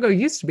HBO Go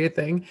used to be a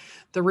thing.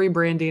 The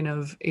rebranding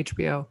of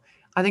HBO.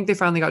 I think they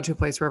finally got to a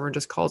place where everyone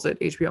just calls it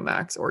HBO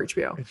Max or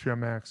HBO. HBO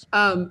Max.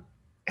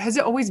 Has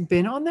it always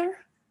been on there?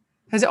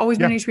 Has it always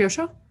been an HBO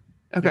show?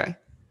 Okay. Yeah.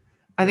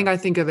 I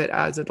think of it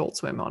as Adult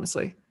Swim,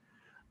 honestly.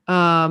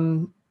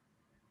 All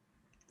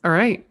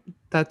right.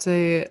 That's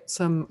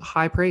some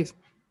high praise.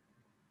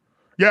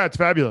 Yeah, it's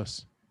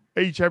fabulous.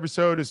 Each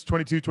episode is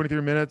 22,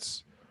 23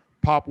 minutes.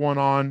 Pop one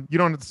on. You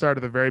don't have to start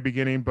at the very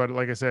beginning, but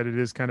like I said, it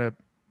is kind of,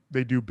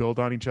 they do build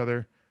on each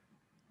other.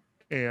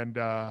 And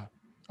a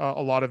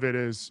lot of it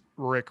is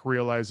Rick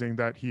realizing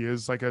that he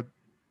is like a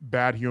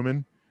bad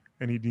human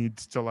and he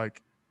needs to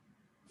like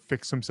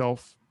fix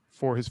himself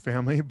for his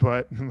family.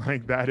 But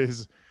like that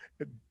is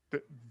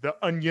the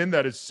onion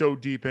that is so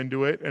deep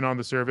into it. And on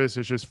the surface,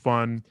 it's just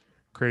fun,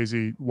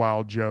 crazy,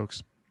 wild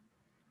jokes.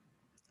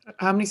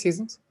 How many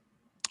seasons?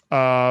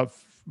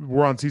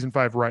 We're on season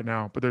 5 right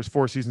now, but there's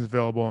 4 seasons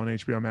available on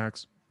HBO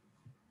Max.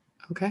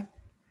 Okay.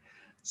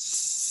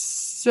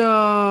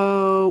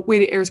 So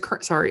wait, it airs.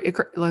 That's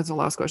the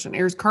last question. It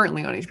airs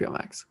currently on HBO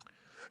Max.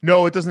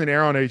 No, it doesn't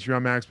air on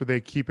HBO Max, but they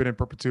keep it in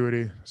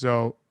perpetuity.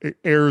 So it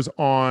airs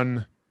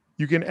on.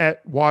 You can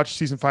watch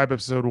season 5,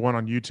 episode 1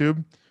 on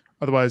YouTube.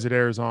 Otherwise, it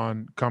airs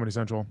on Comedy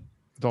Central,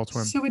 Adult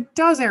Swim. So it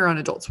does air on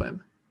Adult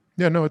Swim.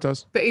 Yeah, no, it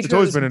does. But HBO it's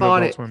always been in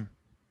Adult it. Swim.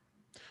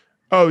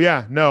 Oh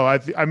yeah, no. I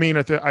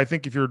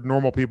think if you're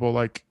normal people,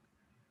 like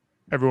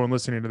everyone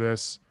listening to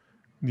this,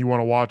 and you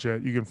want to watch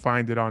it, you can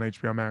find it on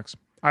HBO Max.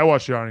 I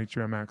watched it on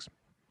HBO Max.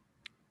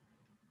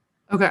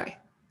 Okay.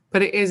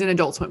 But it is an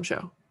Adult Swim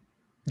show.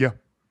 Yeah.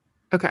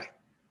 Okay.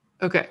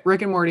 Okay.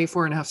 Rick and Morty,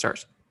 4.5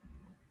 stars.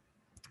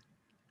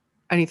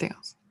 Anything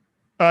else?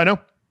 No.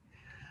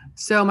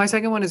 So my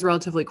second one is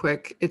relatively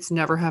quick. It's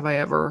Never Have I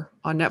Ever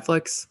on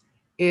Netflix.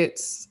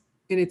 It's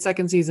in its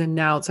second season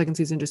now. Its second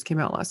season just came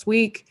out last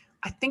week.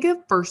 I think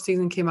the first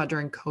season came out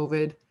during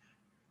COVID.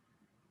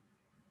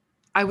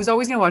 I was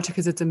always going to watch it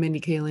because it's a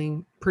Mindy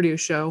Kaling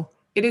produced show.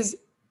 It is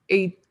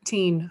a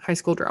teen high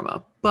school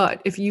drama.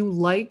 But if you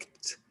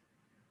liked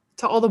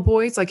To All the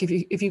Boys, like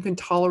if you can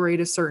tolerate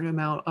a certain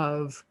amount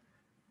of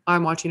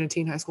I'm watching a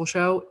teen high school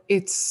show,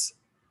 it's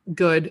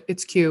good.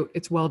 It's cute.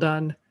 It's well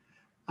done.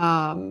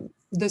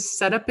 The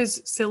setup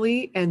is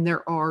silly, and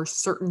there are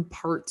certain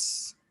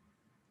parts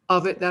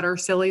of it that are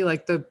silly.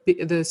 Like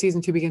the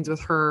season 2 begins with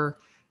her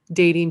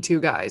dating 2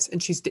 guys,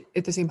 and she's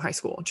at the same high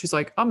school. And she's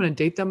like, I'm going to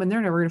date them, and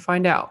they're never going to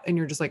find out. And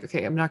you're just like,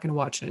 okay, I'm not going to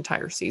watch an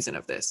entire season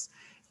of this.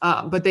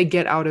 But they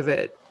get out of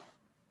it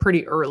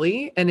pretty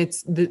early, and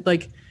it's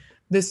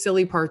the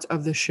silly parts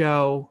of the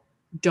show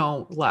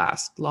don't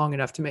last long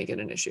enough to make it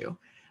an issue.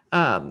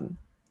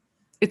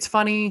 It's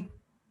funny.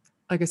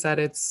 Like I said,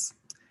 it's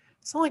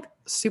not like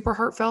super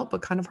heartfelt,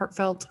 but kind of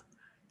heartfelt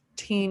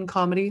teen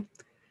comedy.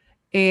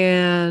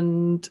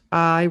 And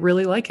I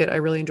really like it. I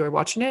really enjoy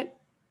watching it.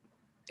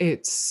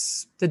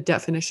 It's the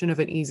definition of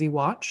an easy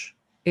watch.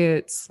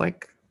 It's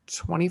like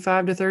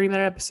 25 to 30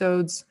 minute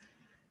episodes.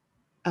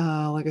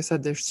 Like I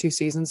said, there's 2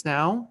 seasons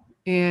now.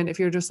 And if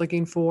you're just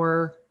looking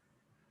for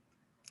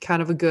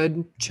kind of a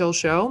good chill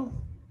show,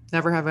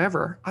 Never Have I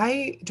Ever.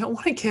 I don't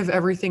want to give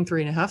everything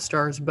 3.5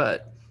 stars,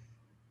 but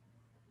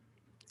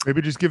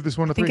maybe just give this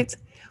one a 3.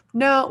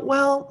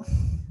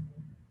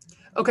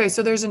 Okay,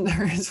 so there is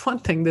one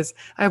thing.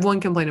 I have one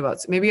complaint about.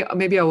 Maybe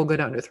I will go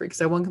down to a 3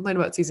 because I have one complaint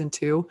about season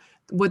 2.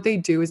 What they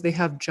do is they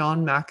have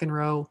John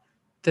McEnroe,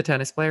 the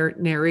tennis player,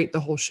 narrate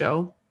the whole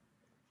show.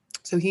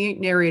 So he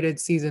narrated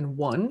season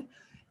 1,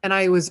 and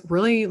I was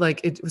really like,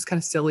 it was kind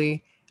of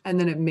silly, and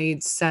then it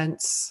made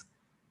sense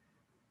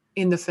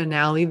in the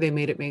finale. They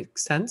made it make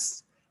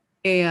sense,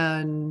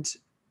 and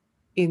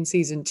in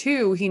season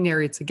 2, he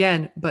narrates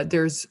again, but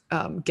there's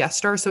guest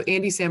stars. So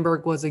Andy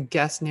Samberg was a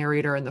guest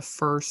narrator in the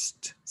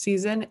first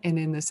season. And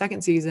in the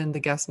second season, the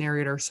guest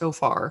narrator so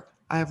far,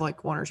 I have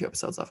like 1 or 2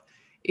 episodes left,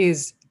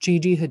 is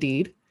Gigi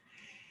Hadid.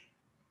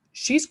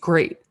 She's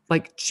great.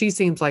 Like, she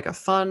seems like a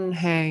fun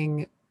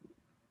hang.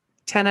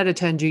 10 out of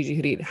 10 Gigi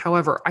Hadid.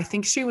 However, I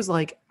think she was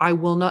like, I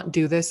will not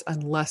do this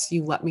unless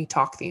you let me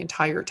talk the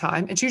entire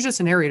time. And she's just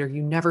a narrator.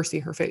 You never see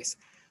her face.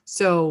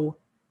 So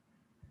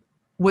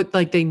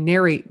they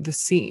narrate the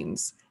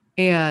scenes,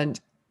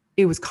 and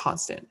it was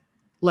constant.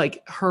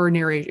 Like, her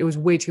narration, it was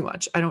way too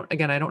much. I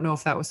don't know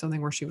if that was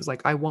something where she was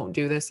like, I won't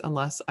do this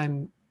unless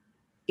I'm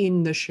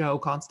in the show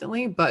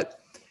constantly,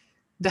 but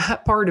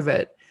that part of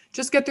it,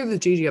 just get through the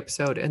Gigi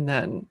episode and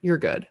then you're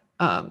good.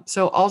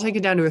 So I'll take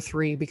it down to a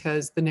 3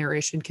 because the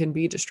narration can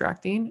be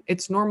distracting.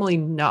 It's normally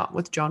not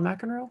with John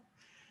McEnroe,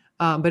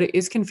 but it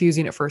is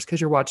confusing at first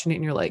because you're watching it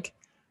and you're like,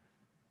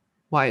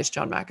 why is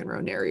John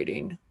McEnroe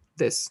narrating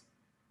this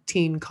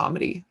teen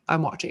comedy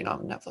I'm watching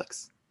on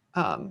Netflix?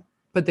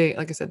 But they,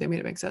 like I said, they made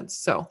it make sense.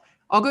 So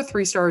I'll go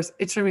 3 stars.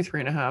 It's going to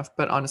be 3.5,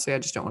 but honestly, I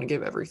just don't want to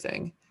give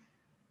everything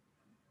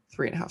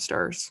 3.5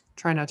 stars.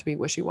 Try not to be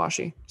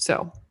wishy-washy.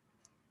 So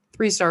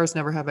 3 stars,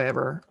 Never Have I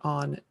Ever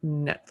on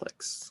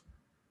Netflix.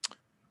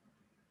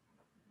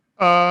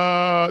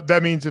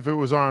 That means if it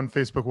was on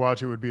Facebook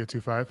Watch, it would be a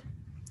 2.5.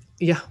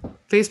 Yeah.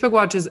 Facebook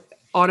Watch is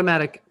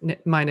automatic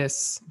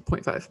minus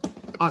 0.5.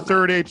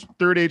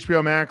 Third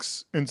HBO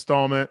Max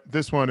installment.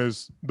 This one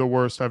is the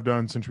worst I've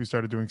done since we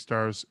started doing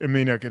stars. It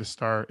may not get a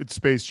star. It's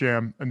Space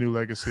Jam: A New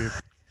Legacy.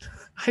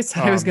 I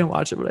said I was going to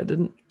watch it, but I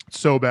didn't.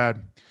 So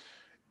bad.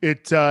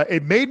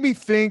 It made me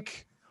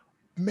think,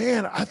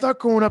 man, I thought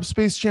growing up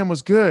Space Jam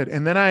was good.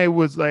 And then I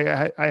was like,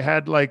 I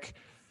had like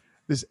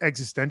this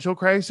existential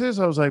crisis.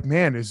 I was like,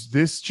 man, is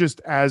this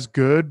just as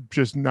good?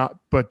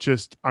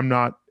 I'm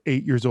not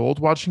 8 years old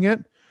watching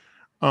it.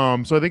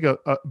 So I think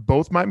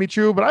both might be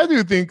true, but I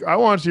do think I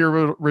watched the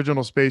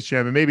original Space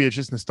Jam, and maybe it's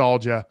just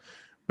nostalgia,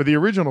 but the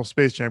original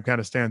Space Jam kind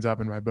of stands up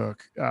in my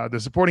book. The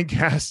supporting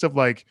cast of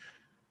like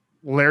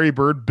Larry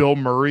Bird, Bill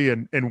Murray,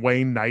 and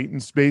Wayne Knight in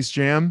Space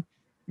Jam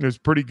is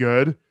pretty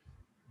good.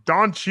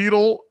 Don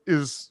Cheadle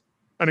is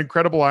an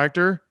incredible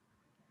actor,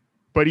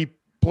 but he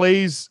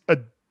plays not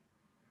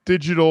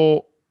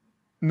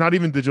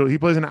even digital. He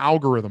plays an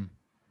algorithm.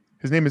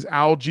 His name is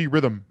Al G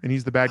Rhythm, and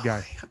he's the bad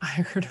guy. I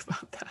heard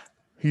about that.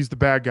 He's the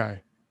bad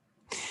guy.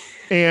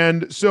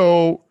 And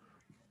so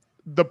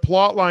the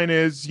plot line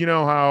is, you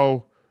know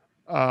how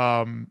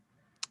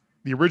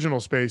the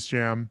original Space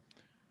Jam,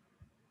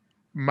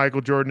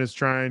 Michael Jordan is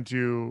trying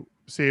to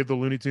save the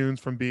Looney Tunes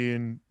from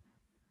being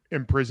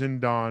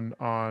imprisoned on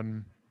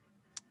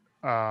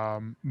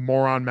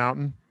Moron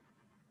Mountain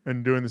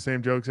and doing the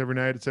same jokes every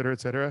night, et cetera, et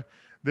cetera.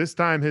 This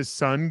time his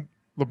son,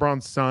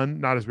 LeBron's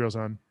son, not his real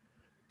son,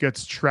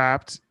 gets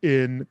trapped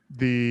in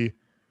the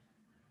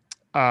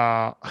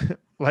uh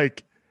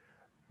like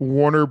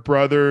Warner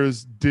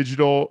Brothers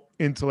digital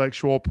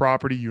intellectual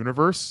property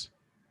universe.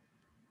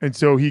 And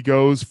so he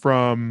goes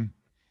from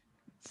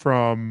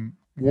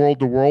world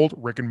to world.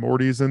 Rick and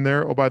Morty is in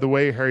there. Oh, by the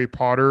way, Harry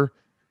Potter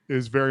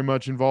is very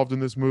much involved in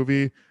this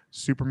movie.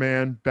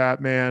 Superman,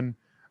 Batman,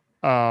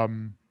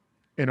 and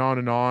on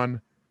and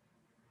on.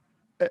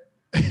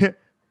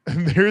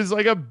 There's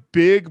like a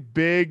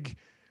big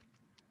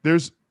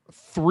there's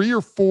 3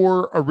 or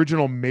 4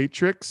 original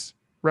Matrix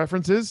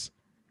references,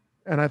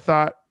 and I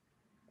thought,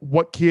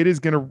 what kid is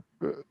gonna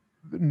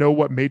know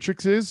what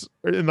Matrix is?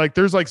 And like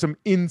there's like some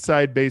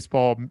inside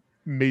baseball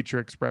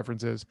Matrix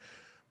references,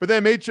 but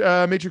then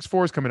Matrix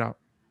 4 is coming out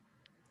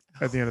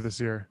at the end of this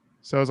year,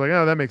 so I was like,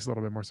 oh, that makes a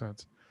little bit more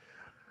sense.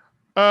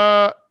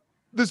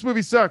 This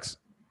movie sucks.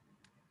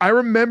 I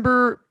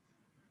remember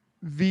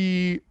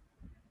the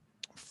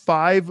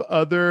 5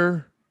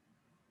 other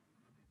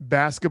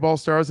basketball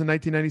stars in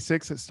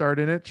 1996 that starred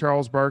in it.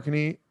 Charles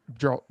Barkley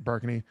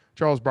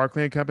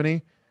and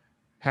Company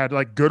had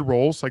like good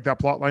roles. Like that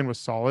plot line was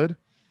solid.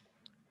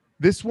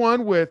 This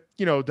one with,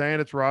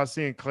 Diana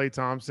Taurasi and Klay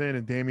Thompson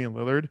and Damian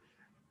Lillard,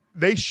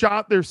 they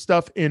shot their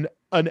stuff in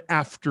an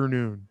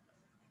afternoon.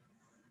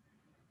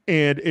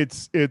 And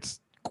it's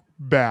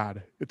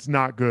bad. It's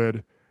not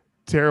good.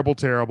 Terrible.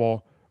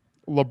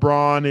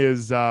 LeBron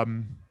is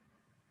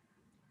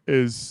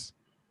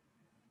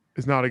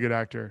not a good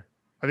actor.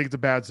 I think it's a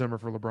bad summer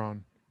for LeBron.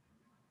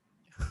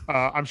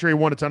 I'm sure he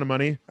won a ton of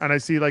money, and I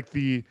see like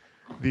the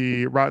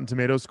Rotten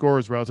Tomatoes score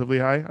is relatively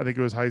high. I think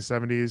it was high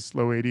 70s,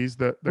 low 80s.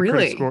 The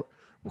Really?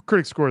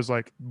 critic score is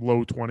like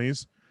low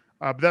 20s,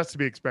 but that's to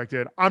be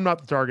expected. I'm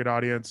not the target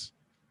audience,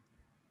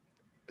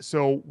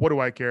 so what do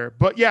I care?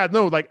 But yeah,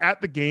 no, like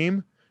at the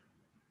game,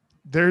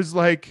 there's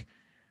like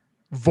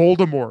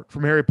Voldemort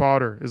from Harry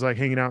Potter is like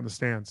hanging out in the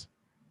stands.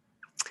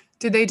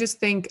 Did they just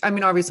think, I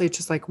mean, obviously it's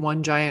just like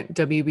one giant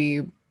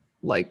WB,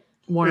 like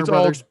Warner It's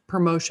Brothers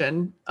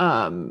promotion.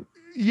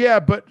 Yeah,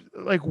 but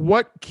like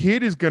what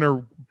kid is going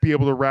to be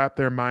able to wrap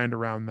their mind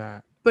around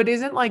that? But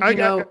isn't like,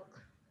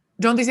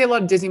 don't they say a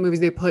lot of Disney movies,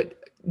 they put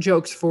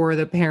jokes for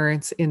the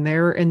parents in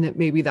there, and that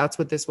maybe that's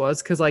what this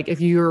was? Because like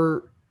if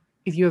you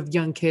have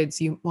young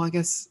kids, I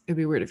guess it'd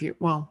be weird if you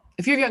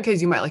have young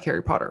kids, you might like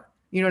Harry Potter.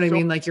 You know what I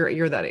mean? Like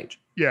you're that age.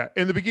 Yeah,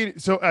 in the beginning.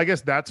 So I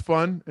guess that's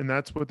fun, and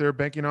that's what they're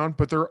banking on.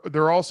 But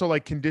they're also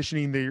like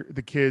conditioning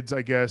the kids,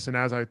 I guess. And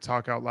as I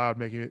talk out loud,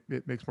 making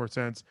it makes more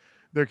sense.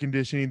 They're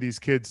conditioning these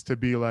kids to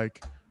be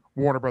like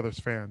Warner Brothers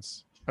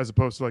fans as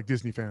opposed to like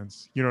Disney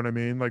fans. You know what I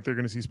mean? Like they're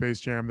going to see Space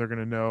Jam. They're going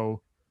to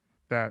know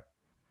that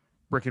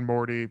Rick and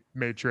Morty,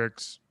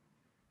 Matrix,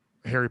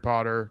 Harry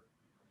Potter,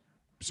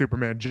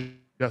 Superman,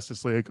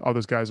 Justice League, all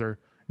those guys are,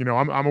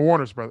 I'm a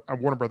Warner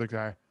Brother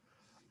guy.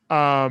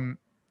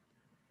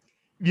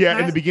 Yeah,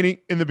 in the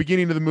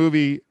beginning of the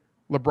movie,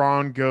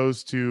 LeBron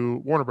goes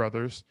to Warner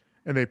Brothers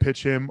and they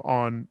pitch him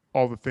on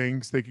all the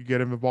things they could get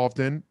him involved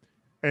in.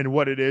 And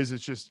what it is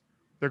just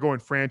they're going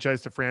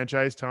franchise to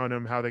franchise, telling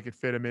him how they could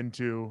fit him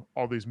into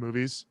all these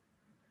movies.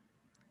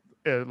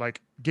 Like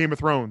Game of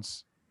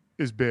Thrones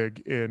is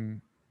big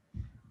in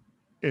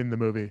the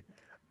movie.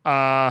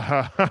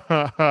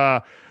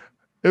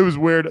 It was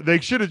weird. They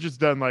should have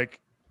just done like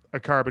a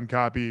carbon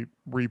copy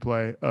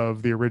replay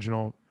of the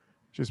original,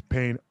 just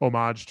paying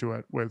homage to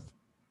it with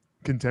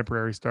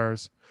contemporary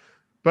stars.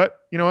 But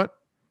you know what?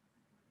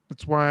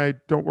 That's why I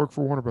don't work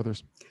for Warner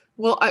Brothers.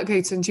 Well,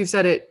 okay, since you've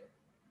said it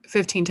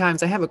 15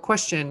 times, I have a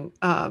question.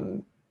 I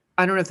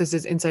don't know if this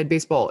is inside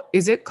baseball.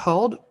 Is it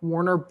called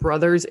Warner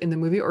Brothers in the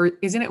movie, or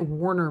isn't it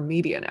Warner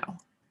Media now?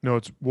 No,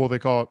 they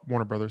call it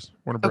Warner Brothers.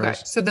 Warner Brothers.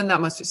 Okay, so then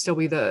that must still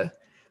be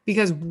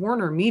because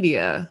Warner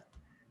Media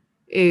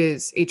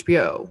is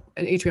HBO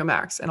and HBO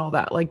Max and all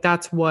that. Like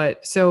that's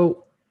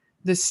so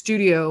the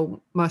studio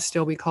must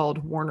still be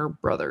called Warner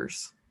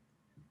Brothers.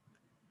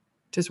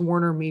 Does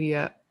Warner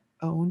Media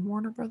own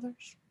Warner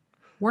Brothers?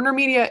 Warner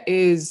Media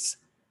is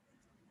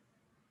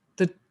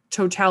the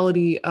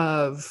totality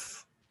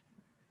of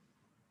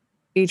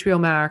HBO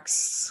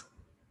Max.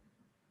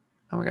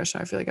 Oh my gosh,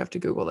 I feel like I have to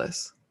Google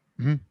this.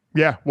 Mm-hmm.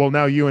 Yeah, well,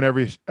 now you and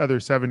every other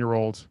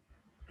 7-year-old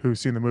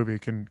who's seen the movie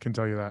can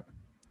tell you that.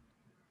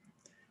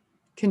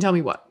 Can tell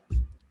me what?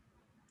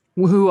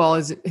 Who all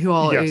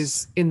Yes.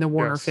 is in the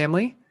Warner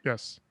family?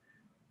 Yes.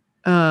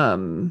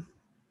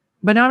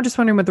 But now I'm just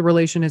wondering what the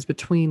relation is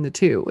between the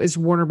two. Is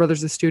Warner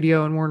Brothers the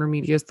studio and Warner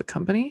Media is the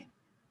company?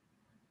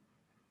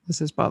 This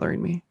is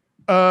bothering me.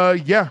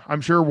 Yeah, I'm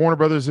sure Warner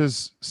Brothers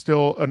is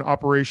still an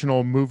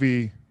operational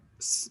movie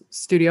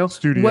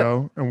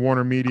studio and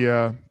Warner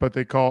Media, but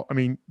they call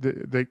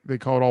it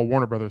all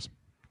Warner Brothers.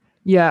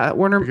 Yeah,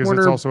 because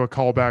it's also a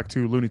callback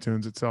to Looney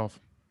Tunes itself.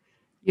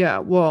 Yeah,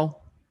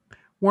 well,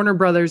 Warner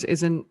Brothers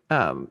is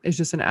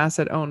just an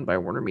asset owned by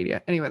Warner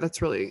Media. Anyway,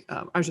 that's really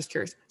I was just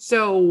curious.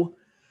 So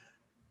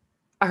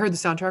I heard the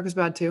soundtrack was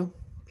bad too.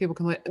 People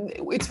complain.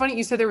 It's funny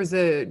you said there was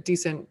a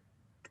decent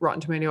Rotten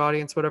Tomato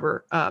audience,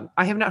 whatever.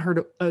 I have not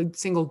heard a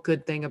single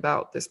good thing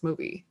about this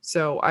movie,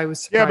 so I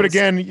was surprised. Yeah, but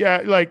again,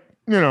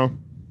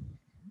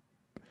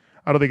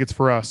 I don't think it's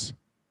for us.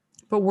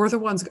 But we're the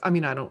ones. I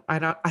mean, I don't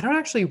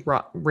actually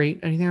rate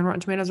anything on Rotten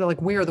Tomatoes. They're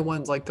like, we are the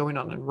ones like going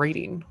on and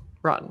rating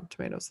Rotten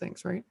Tomatoes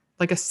things, right?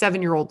 Like a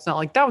 7-year-old's not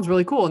like, that was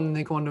really cool, and then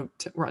they go on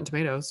to Rotten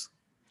Tomatoes.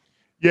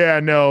 Yeah,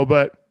 no,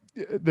 but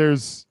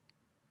there's,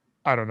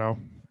 I don't know.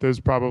 There's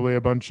probably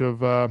a bunch of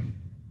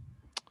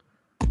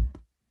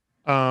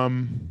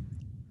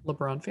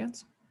LeBron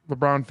fans.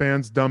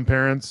 Dumb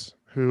parents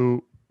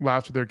who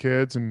laughed at their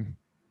kids and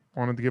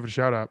wanted to give it a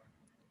shout out.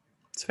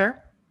 It's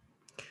fair.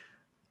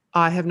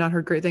 I have not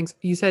heard great things.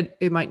 You said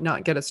it might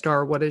not get a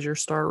star. What is your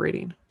star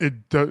rating?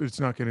 It's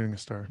not getting a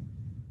star.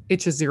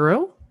 It's a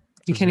 0?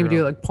 You can't even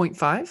do like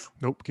 0.5?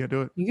 Nope, can't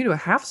do it. You can do a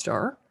half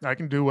star. I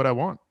can do what I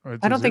want.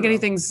 I don't think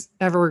anything's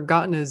ever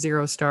gotten a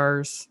 0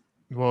 stars.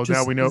 Well,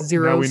 Just now we know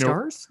 0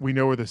 stars. We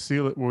know where the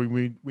ceiling.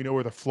 We know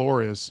where the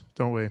floor is,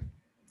 don't we?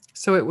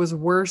 So it was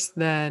worse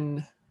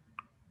than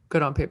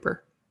Good on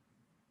Paper.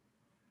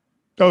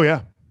 Oh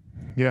yeah,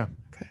 yeah.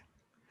 Okay.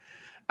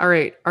 All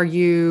right. Are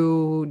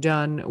you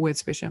done with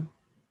Space Jam?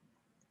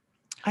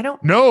 I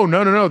don't. No.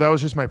 That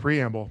was just my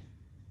preamble.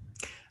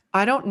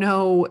 I don't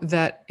know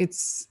that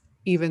it's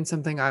even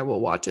something I will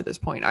watch at this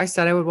point. I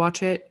said I would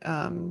watch it.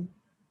 I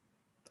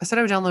said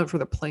I would download it for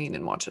the plane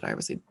and watch it. I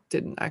obviously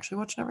didn't actually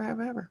watch Never Have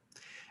I Ever.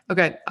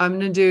 Okay, I'm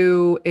going to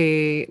do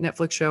a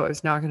Netflix show. I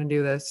was not going to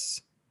do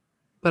this,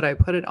 but I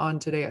put it on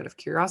today out of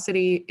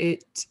curiosity.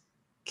 It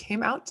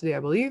came out today, I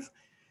believe.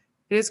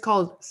 It is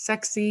called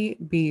Sexy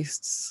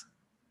Beasts,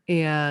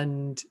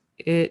 and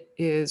it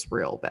is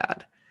real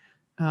bad.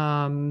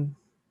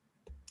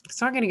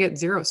 It's not going to get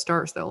 0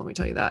 stars, though, let me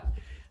tell you that.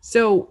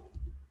 So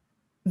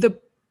the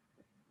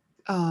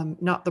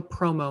not the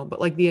promo, but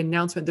like the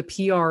announcement, the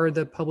PR,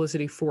 the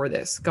publicity for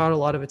this got a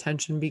lot of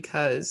attention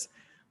because,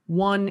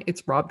 one,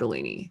 it's Rob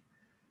Delaney.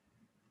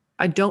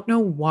 I don't know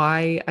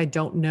why. I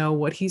don't know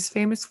what he's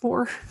famous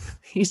for.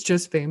 He's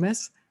just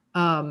famous.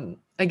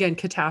 Again,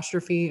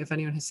 Catastrophe, if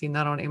anyone has seen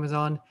that on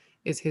Amazon,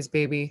 is his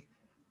baby.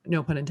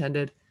 No pun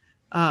intended.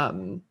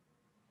 But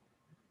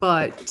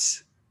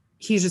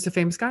he's just a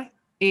famous guy.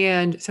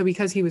 And so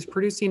because he was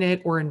producing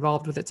it or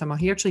involved with it somehow,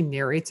 he actually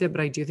narrates it,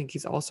 but I do think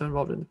he's also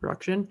involved in the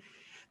production.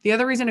 The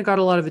other reason it got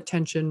a lot of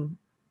attention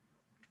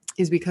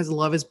is because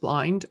Love is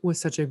Blind was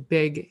such a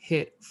big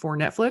hit for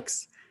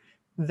Netflix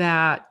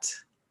that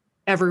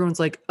everyone's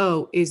like,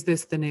 oh, is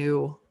this the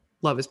new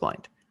Love is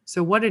Blind?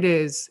 So what it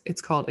is,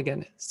 it's called,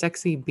 again,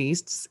 Sexy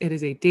Beasts. It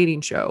is a dating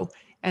show,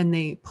 and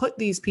they put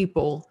these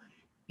people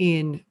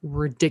in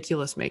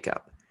ridiculous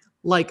makeup,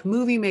 like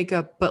movie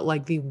makeup, but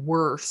like the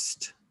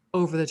worst,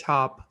 over the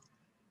top.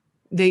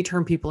 They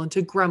turn people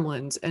into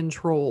gremlins and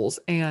trolls.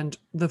 And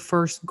the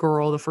first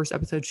girl, the first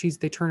episode,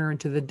 they turn her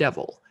into the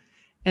devil.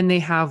 And they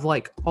have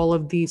like all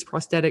of these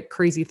prosthetic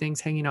crazy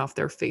things hanging off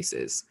their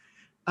faces.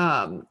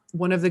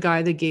 One of the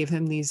guy, they gave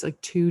him these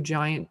like 2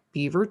 giant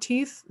beaver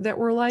teeth that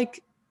were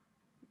like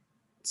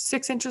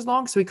 6 inches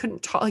long. So he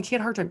couldn't talk, like he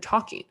had a hard time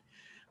talking.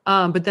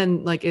 But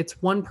then like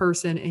it's one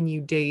person and you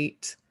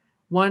date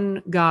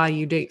one guy,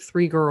 you date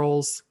 3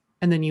 girls,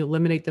 and then you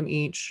eliminate them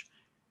each.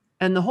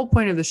 And the whole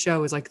point of the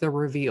show is like the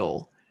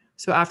reveal.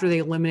 So after they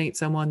eliminate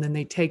someone, then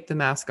they take the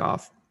mask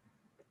off.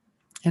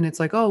 And it's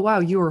like, oh,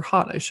 wow, you were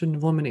hot. I shouldn't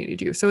have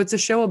eliminated you. So it's a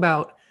show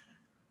about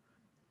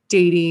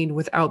dating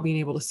without being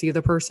able to see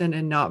the person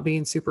and not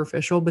being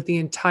superficial. But the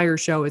entire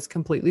show is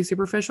completely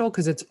superficial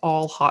because it's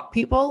all hot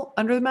people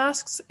under the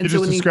masks. And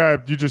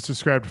you just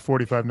described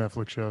 45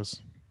 Netflix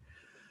shows.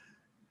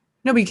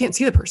 No, but you can't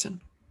see the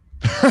person.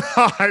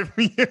 I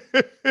mean,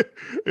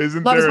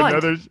 isn't Love there is Blind.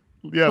 another?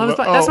 Yeah, Love is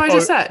Blind. That's what I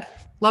just said.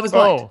 Love is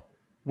Blind. Oh,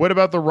 what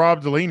about the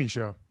Rob Delaney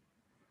show?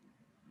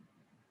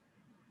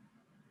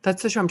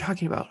 That's the show I'm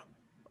talking about.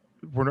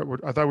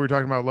 I thought we were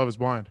talking about Love is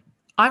Blind.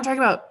 I'm talking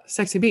about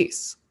Sexy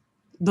Beasts,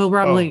 the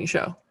Rob Delaney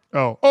show.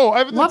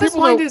 Love is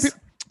Blind is...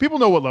 People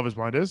know what Love is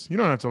Blind is. You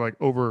don't have to like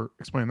over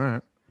explain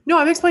that. No,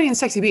 I'm explaining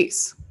Sexy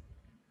Beasts.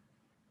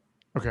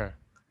 Okay.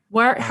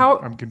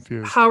 I'm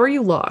confused. How are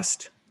you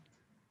lost?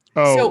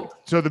 Oh,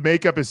 so the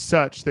makeup is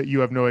such that you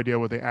have no idea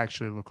what they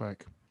actually look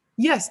like.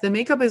 Yes, the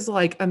makeup is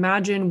like,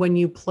 imagine when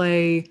you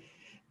play,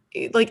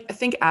 like, I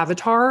think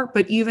Avatar,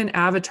 but even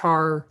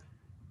Avatar,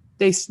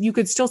 you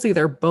could still see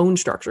their bone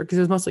structure because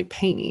it was mostly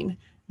painting.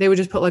 They would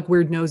just put like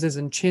weird noses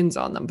and chins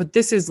on them. But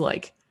this is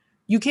like,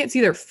 you can't see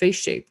their face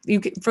shape.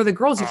 For the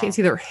girls, you can't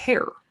see their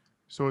hair.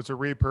 So it's a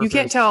repurposed. You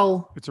can't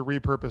tell. It's a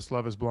repurposed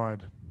Love is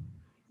Blind.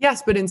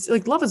 Yes, but in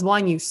like Love is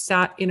Blind, you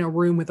sat in a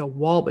room with a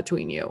wall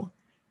between you.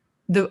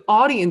 The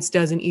audience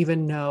doesn't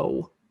even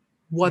know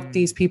what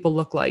these people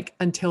look like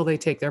until they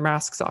take their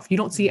masks off. You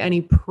don't see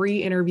any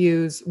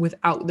pre-interviews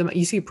without them.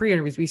 You see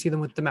pre-interviews, but you see them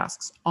with the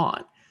masks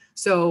on.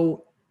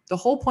 So the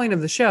whole point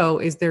of the show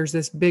is there's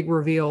this big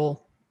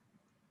reveal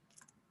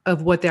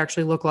of what they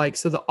actually look like.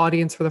 So the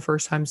audience for the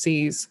first time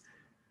sees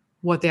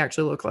what they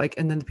actually look like.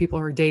 And then the people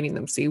who are dating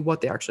them see what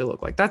they actually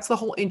look like. That's the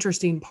whole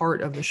interesting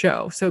part of the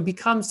show. So it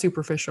becomes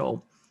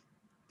superficial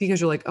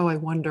because you're like, oh, I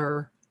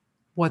wonder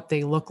what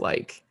they look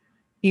like.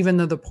 Even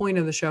though the point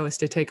of the show is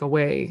to take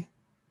away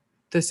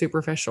the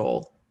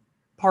superficial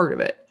part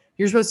of it.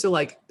 You're supposed to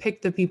like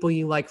pick the people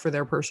you like for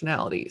their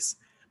personalities.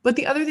 But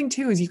the other thing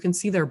too is you can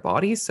see their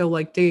bodies. So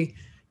like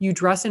you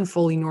dress in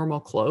fully normal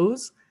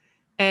clothes,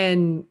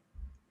 and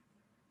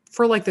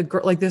for like the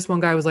girl, like this one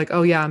guy was like,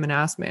 "Oh yeah, I'm an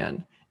ass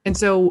man," and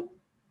so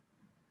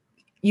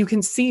you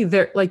can see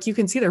their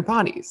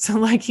bodies. So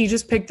like he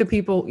just picked the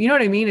people. You know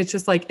what I mean? It's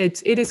just like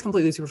it is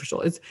completely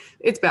superficial.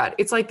 It's bad.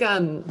 It's like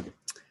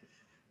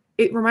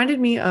it reminded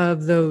me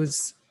of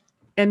those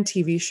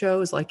MTV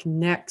shows like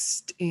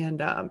Next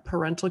and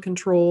Parental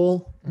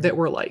Control that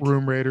were like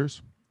Room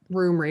Raiders,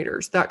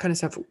 that kind of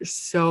stuff.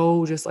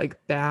 So just like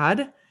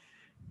bad.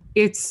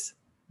 It's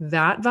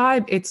that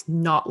vibe. It's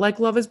not like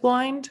Love is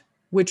Blind,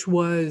 which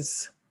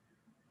was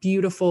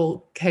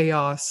beautiful,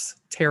 chaos,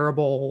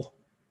 terrible,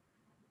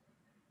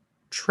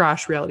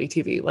 trash reality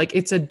TV. Like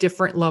it's a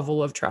different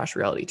level of trash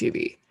reality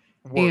TV.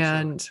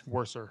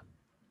 worser.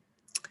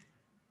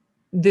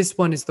 This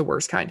one is the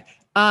worst kind.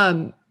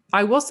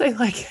 I will say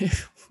like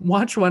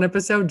watch one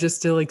episode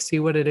just to like see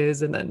what it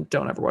is and then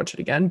don't ever watch it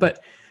again.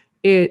 But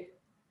it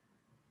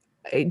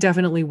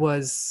definitely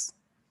was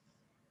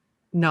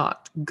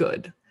not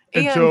good.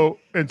 So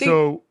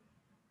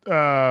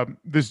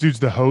this dude's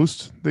the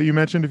host that you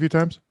mentioned a few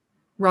times.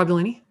 Rob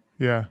Delaney.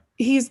 Yeah.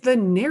 He's the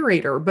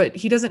narrator, but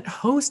he doesn't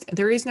host.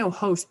 There is no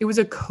host. It was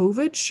a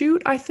COVID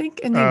shoot, I think,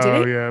 and they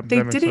did it. Yeah,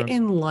 they did it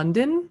in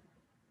London.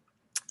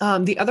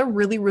 The other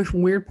really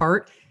weird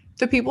part,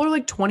 the people are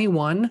like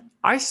 21.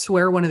 I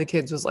swear one of the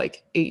kids was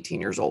like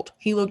 18 years old.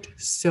 He looked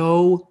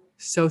so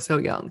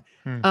young.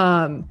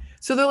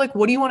 So they're like,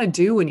 "What do you want to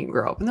do when you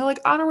grow up?" And they're like,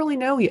 "I don't really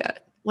know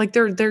yet." Like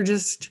they're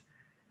just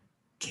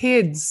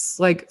kids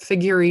like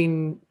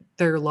figuring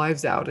their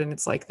lives out, and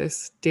it's like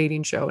this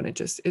dating show, and it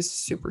just is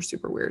super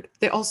weird.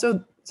 They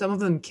also, some of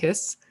them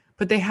kiss,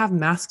 but they have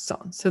masks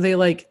on, so they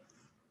like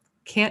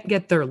can't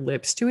get their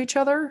lips to each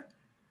other.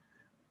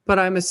 But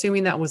I'm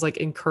assuming that was like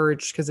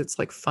encouraged because it's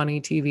like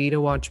funny TV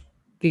to watch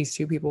these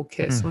two people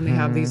kiss when they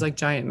have these like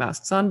giant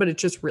masks on. But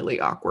it's just really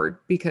awkward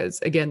because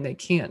again, they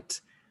can't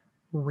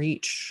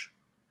reach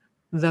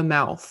the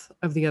mouth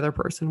of the other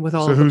person with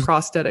all of the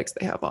prosthetics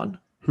they have on.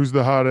 Who's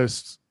the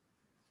hottest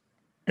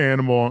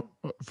animal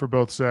for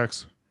both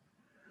sex?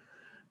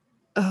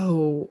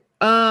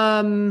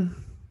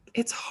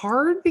 It's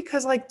hard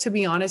because like, to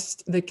be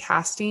honest, the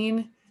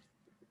casting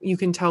you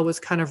can tell was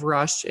kind of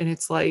rushed, and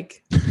it's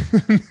like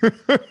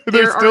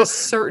there are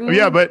certain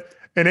but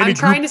I'm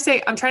trying to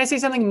say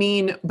something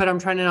mean, but I'm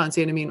trying to not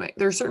say it in a mean way.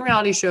 There are certain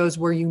reality shows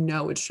where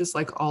it's just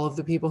like all of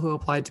the people who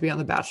applied to be on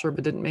The Bachelor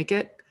but didn't make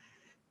it.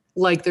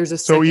 Like there's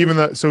even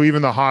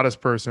the hottest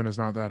person is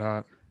not that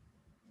hot.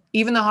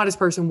 Even the hottest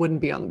person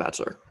wouldn't be on The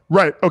Bachelor.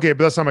 Right. Okay,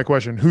 but that's not my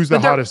question. Who's the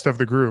hottest of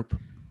the group?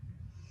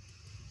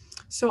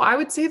 So I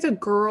would say the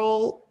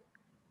girl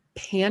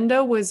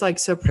Panda was like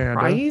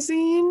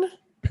surprising.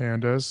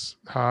 Panda's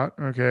hot.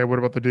 Okay, what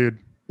about the dude?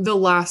 The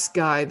last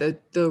guy, the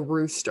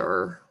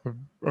rooster.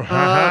 He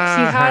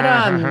had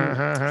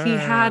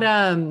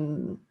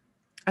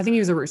I think he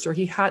was a rooster.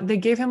 They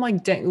gave him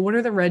like what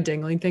are the red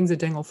dangling things that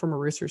dangle from a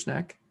rooster's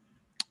neck?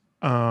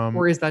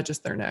 Or is that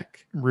just their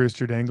neck?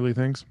 Rooster dangly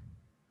things.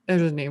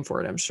 There's a name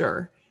for it, I'm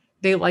sure.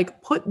 They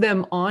like put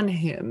them on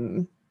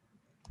him.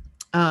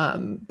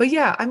 But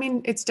yeah, I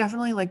mean, it's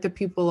definitely like the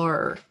people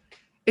are,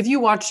 if you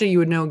watched it, you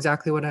would know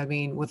exactly what I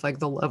mean with like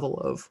the level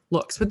of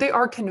looks, but they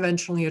are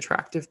conventionally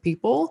attractive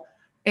people.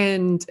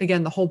 And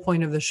again, the whole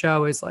point of the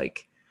show is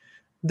like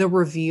the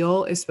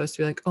reveal is supposed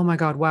to be like, oh my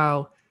God,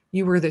 wow,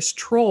 you were this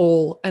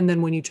troll. And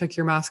then when you took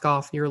your mask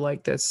off, you're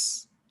like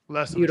this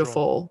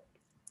beautiful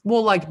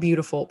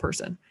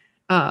person.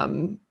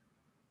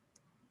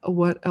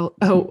 What else?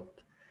 Oh,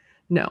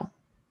 no.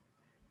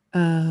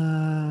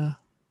 The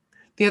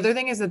other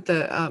thing is that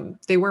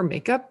they wear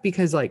makeup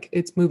because like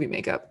it's movie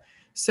makeup.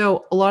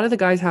 So a lot of the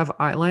guys have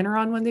eyeliner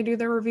on when they do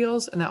their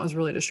reveals, and that was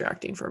really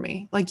distracting for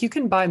me. Like you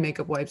can buy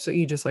makeup wipes so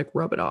you just like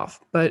rub it off,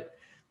 but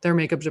their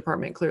makeup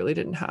department clearly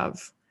didn't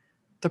have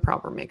the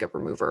proper makeup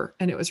remover,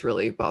 and it was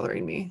really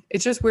bothering me.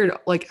 It's just weird.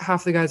 Like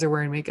half the guys are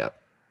wearing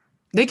makeup.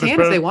 They can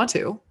if they want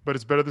to. But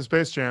it's better than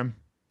Space Jam.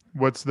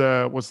 What's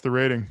the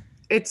rating?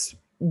 It's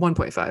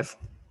 1.5.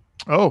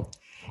 Oh,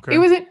 okay.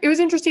 It was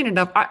interesting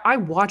enough.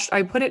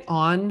 I put it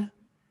on,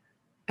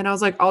 and I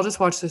was like, I'll just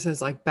watch this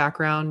as like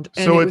background.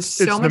 And so it was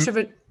so much of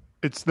it.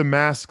 It's The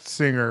Masked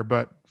Singer,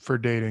 but for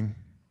dating.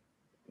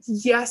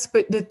 Yes,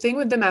 but the thing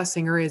with The Masked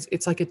Singer is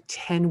it's like a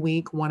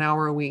 10-week, 1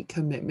 hour a week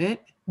commitment.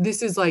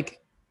 This is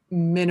like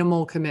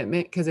minimal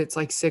commitment because it's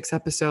like 6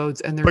 episodes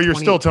and they're. But you're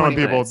still telling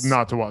people minutes.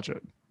 Not to watch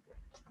it.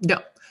 No,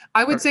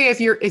 I would say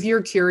if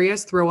you're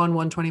curious, throw on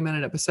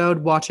 120-minute episode,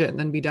 watch it, and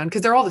then be done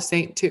because they're all the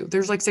same too.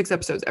 There's like 6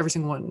 episodes. Every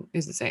single one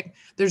is the same.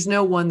 There's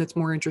no one that's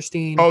more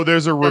interesting. Oh,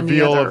 there's a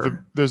reveal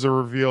there's a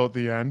reveal at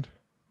the end.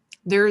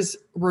 There's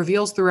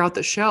reveals throughout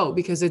the show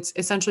because it's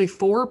essentially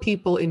 4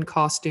 people in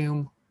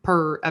costume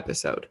per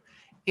episode,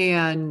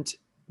 and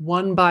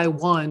one by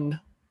one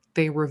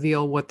they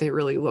reveal what they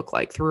really look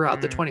like throughout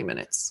the 20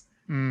 minutes.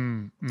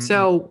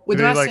 So with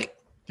that,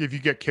 if you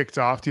get kicked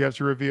off, do you have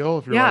to reveal?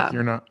 If you're like,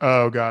 you're not.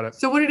 Oh, got it.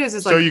 So what it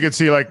is so you can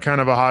see like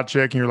kind of a hot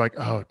chick and you're like,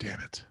 oh, damn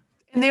it.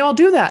 And they all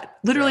do that.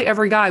 Literally Yeah.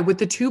 every guy, with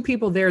the two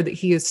people there that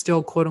he is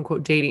still quote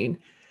unquote dating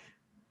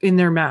in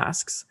their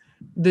masks.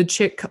 The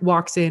chick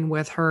walks in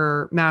with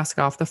her mask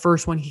off, the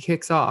first one he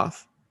kicks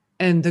off.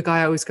 And the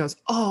guy always goes,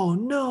 "Oh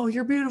no,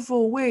 you're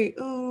beautiful. Wait,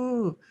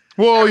 oh."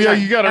 Well, Every yeah,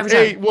 time, you gotta. every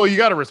time. You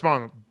gotta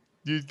respond.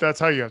 That's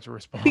how you have to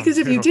respond. Because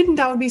if you know? didn't,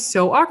 that would be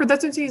so awkward.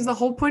 That's what I'm saying. Is the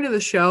whole point of the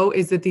show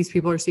is that these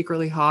people are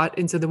secretly hot,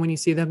 and so then when you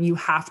see them, you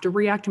have to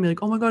react and be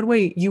like, "Oh my god,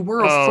 wait, you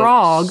were a Oh,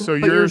 frog, so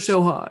but you're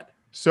so hot."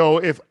 So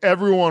if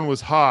everyone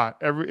was hot,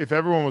 if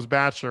everyone was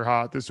bachelor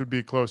hot, this would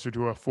be closer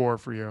to a 4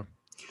 for you.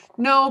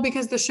 No,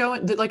 because the show,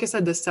 like I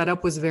said, the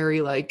setup was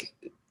very like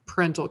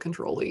parental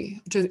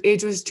control-y.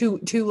 It was too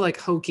like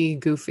hokey,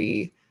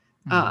 goofy.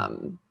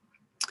 Mhm.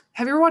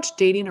 Have you ever watched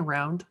Dating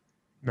Around?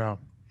 No.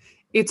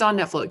 It's on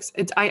Netflix.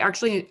 I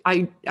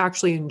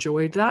actually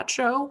enjoyed that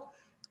show.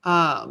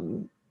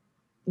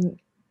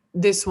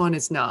 This one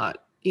is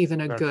not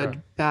even a Okay.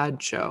 good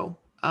bad show.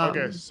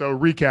 Okay, so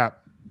recap.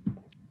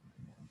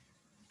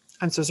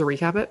 I'm supposed to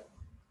recap it.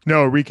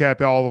 No,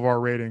 recap all of our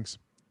ratings.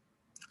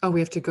 Oh, we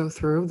have to go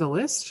through the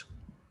list.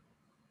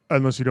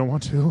 Unless you don't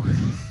want to.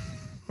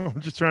 I'm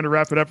just trying to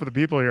wrap it up for the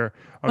people here.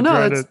 I'm no,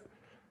 trying to.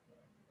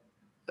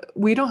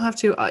 We don't have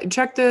to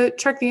check the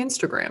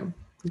Instagram.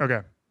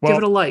 Okay. Give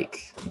it a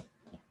like.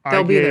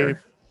 They'll be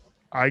there.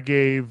 I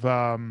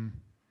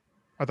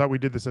thought we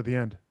did this at the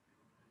end.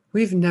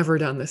 We've never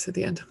done this at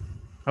the end.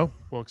 Oh,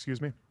 well, excuse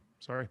me.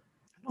 Sorry.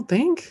 I don't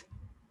think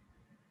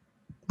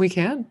we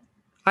can.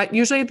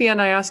 Usually at the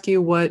end, I ask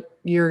you what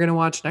you're going to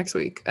watch next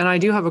week. And I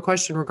do have a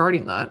question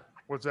regarding that.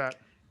 What's that?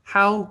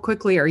 How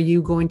quickly are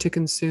you going to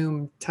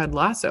consume Ted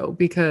Lasso?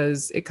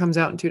 Because it comes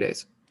out in 2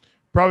 days.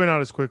 Probably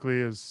not as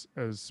quickly as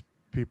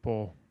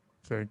people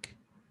think.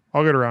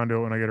 I'll get around to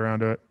it when I get around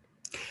to it.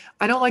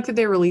 I don't like that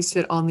they released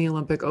it on the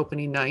Olympic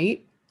opening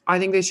night. I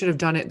think they should have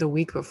done it the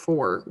week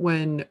before,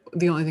 when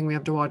the only thing we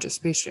have to watch is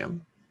Space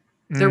Jam.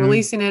 They're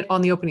releasing it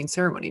on the opening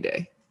ceremony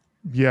day.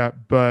 Yeah,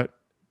 but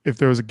if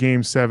there was a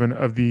game 7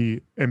 of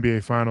the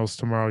NBA Finals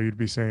tomorrow, you'd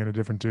be singing a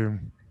different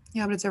tune.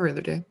 Yeah, but it's every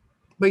other day.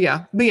 But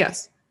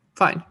yes,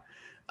 fine.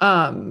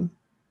 I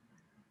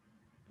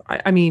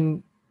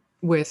mean,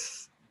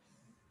 with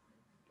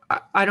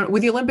I don't,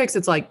 with the Olympics,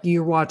 it's like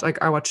you watch,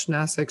 like I watch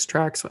gymnastics,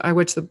 tracks, I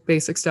watch the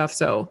basic stuff.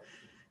 So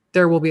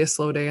there will be a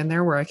slow day in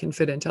there where I can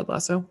fit in Ted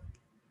Lasso.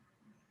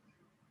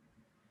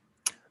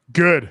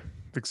 Good.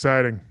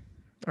 Exciting.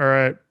 All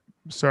right.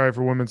 Sorry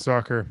for women's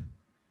soccer.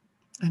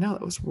 I know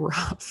that was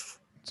rough.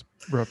 It's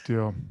a rough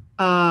deal.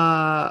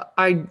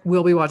 I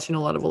will be watching a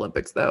lot of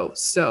Olympics though.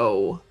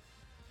 So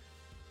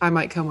I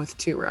might come with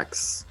 2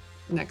 recs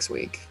next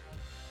week.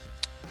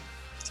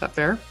 Is that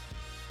fair?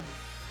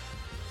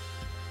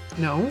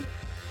 No?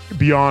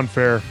 Beyond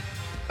fair.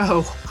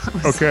 Oh.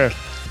 Okay.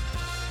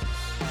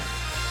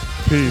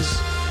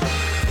 Peace.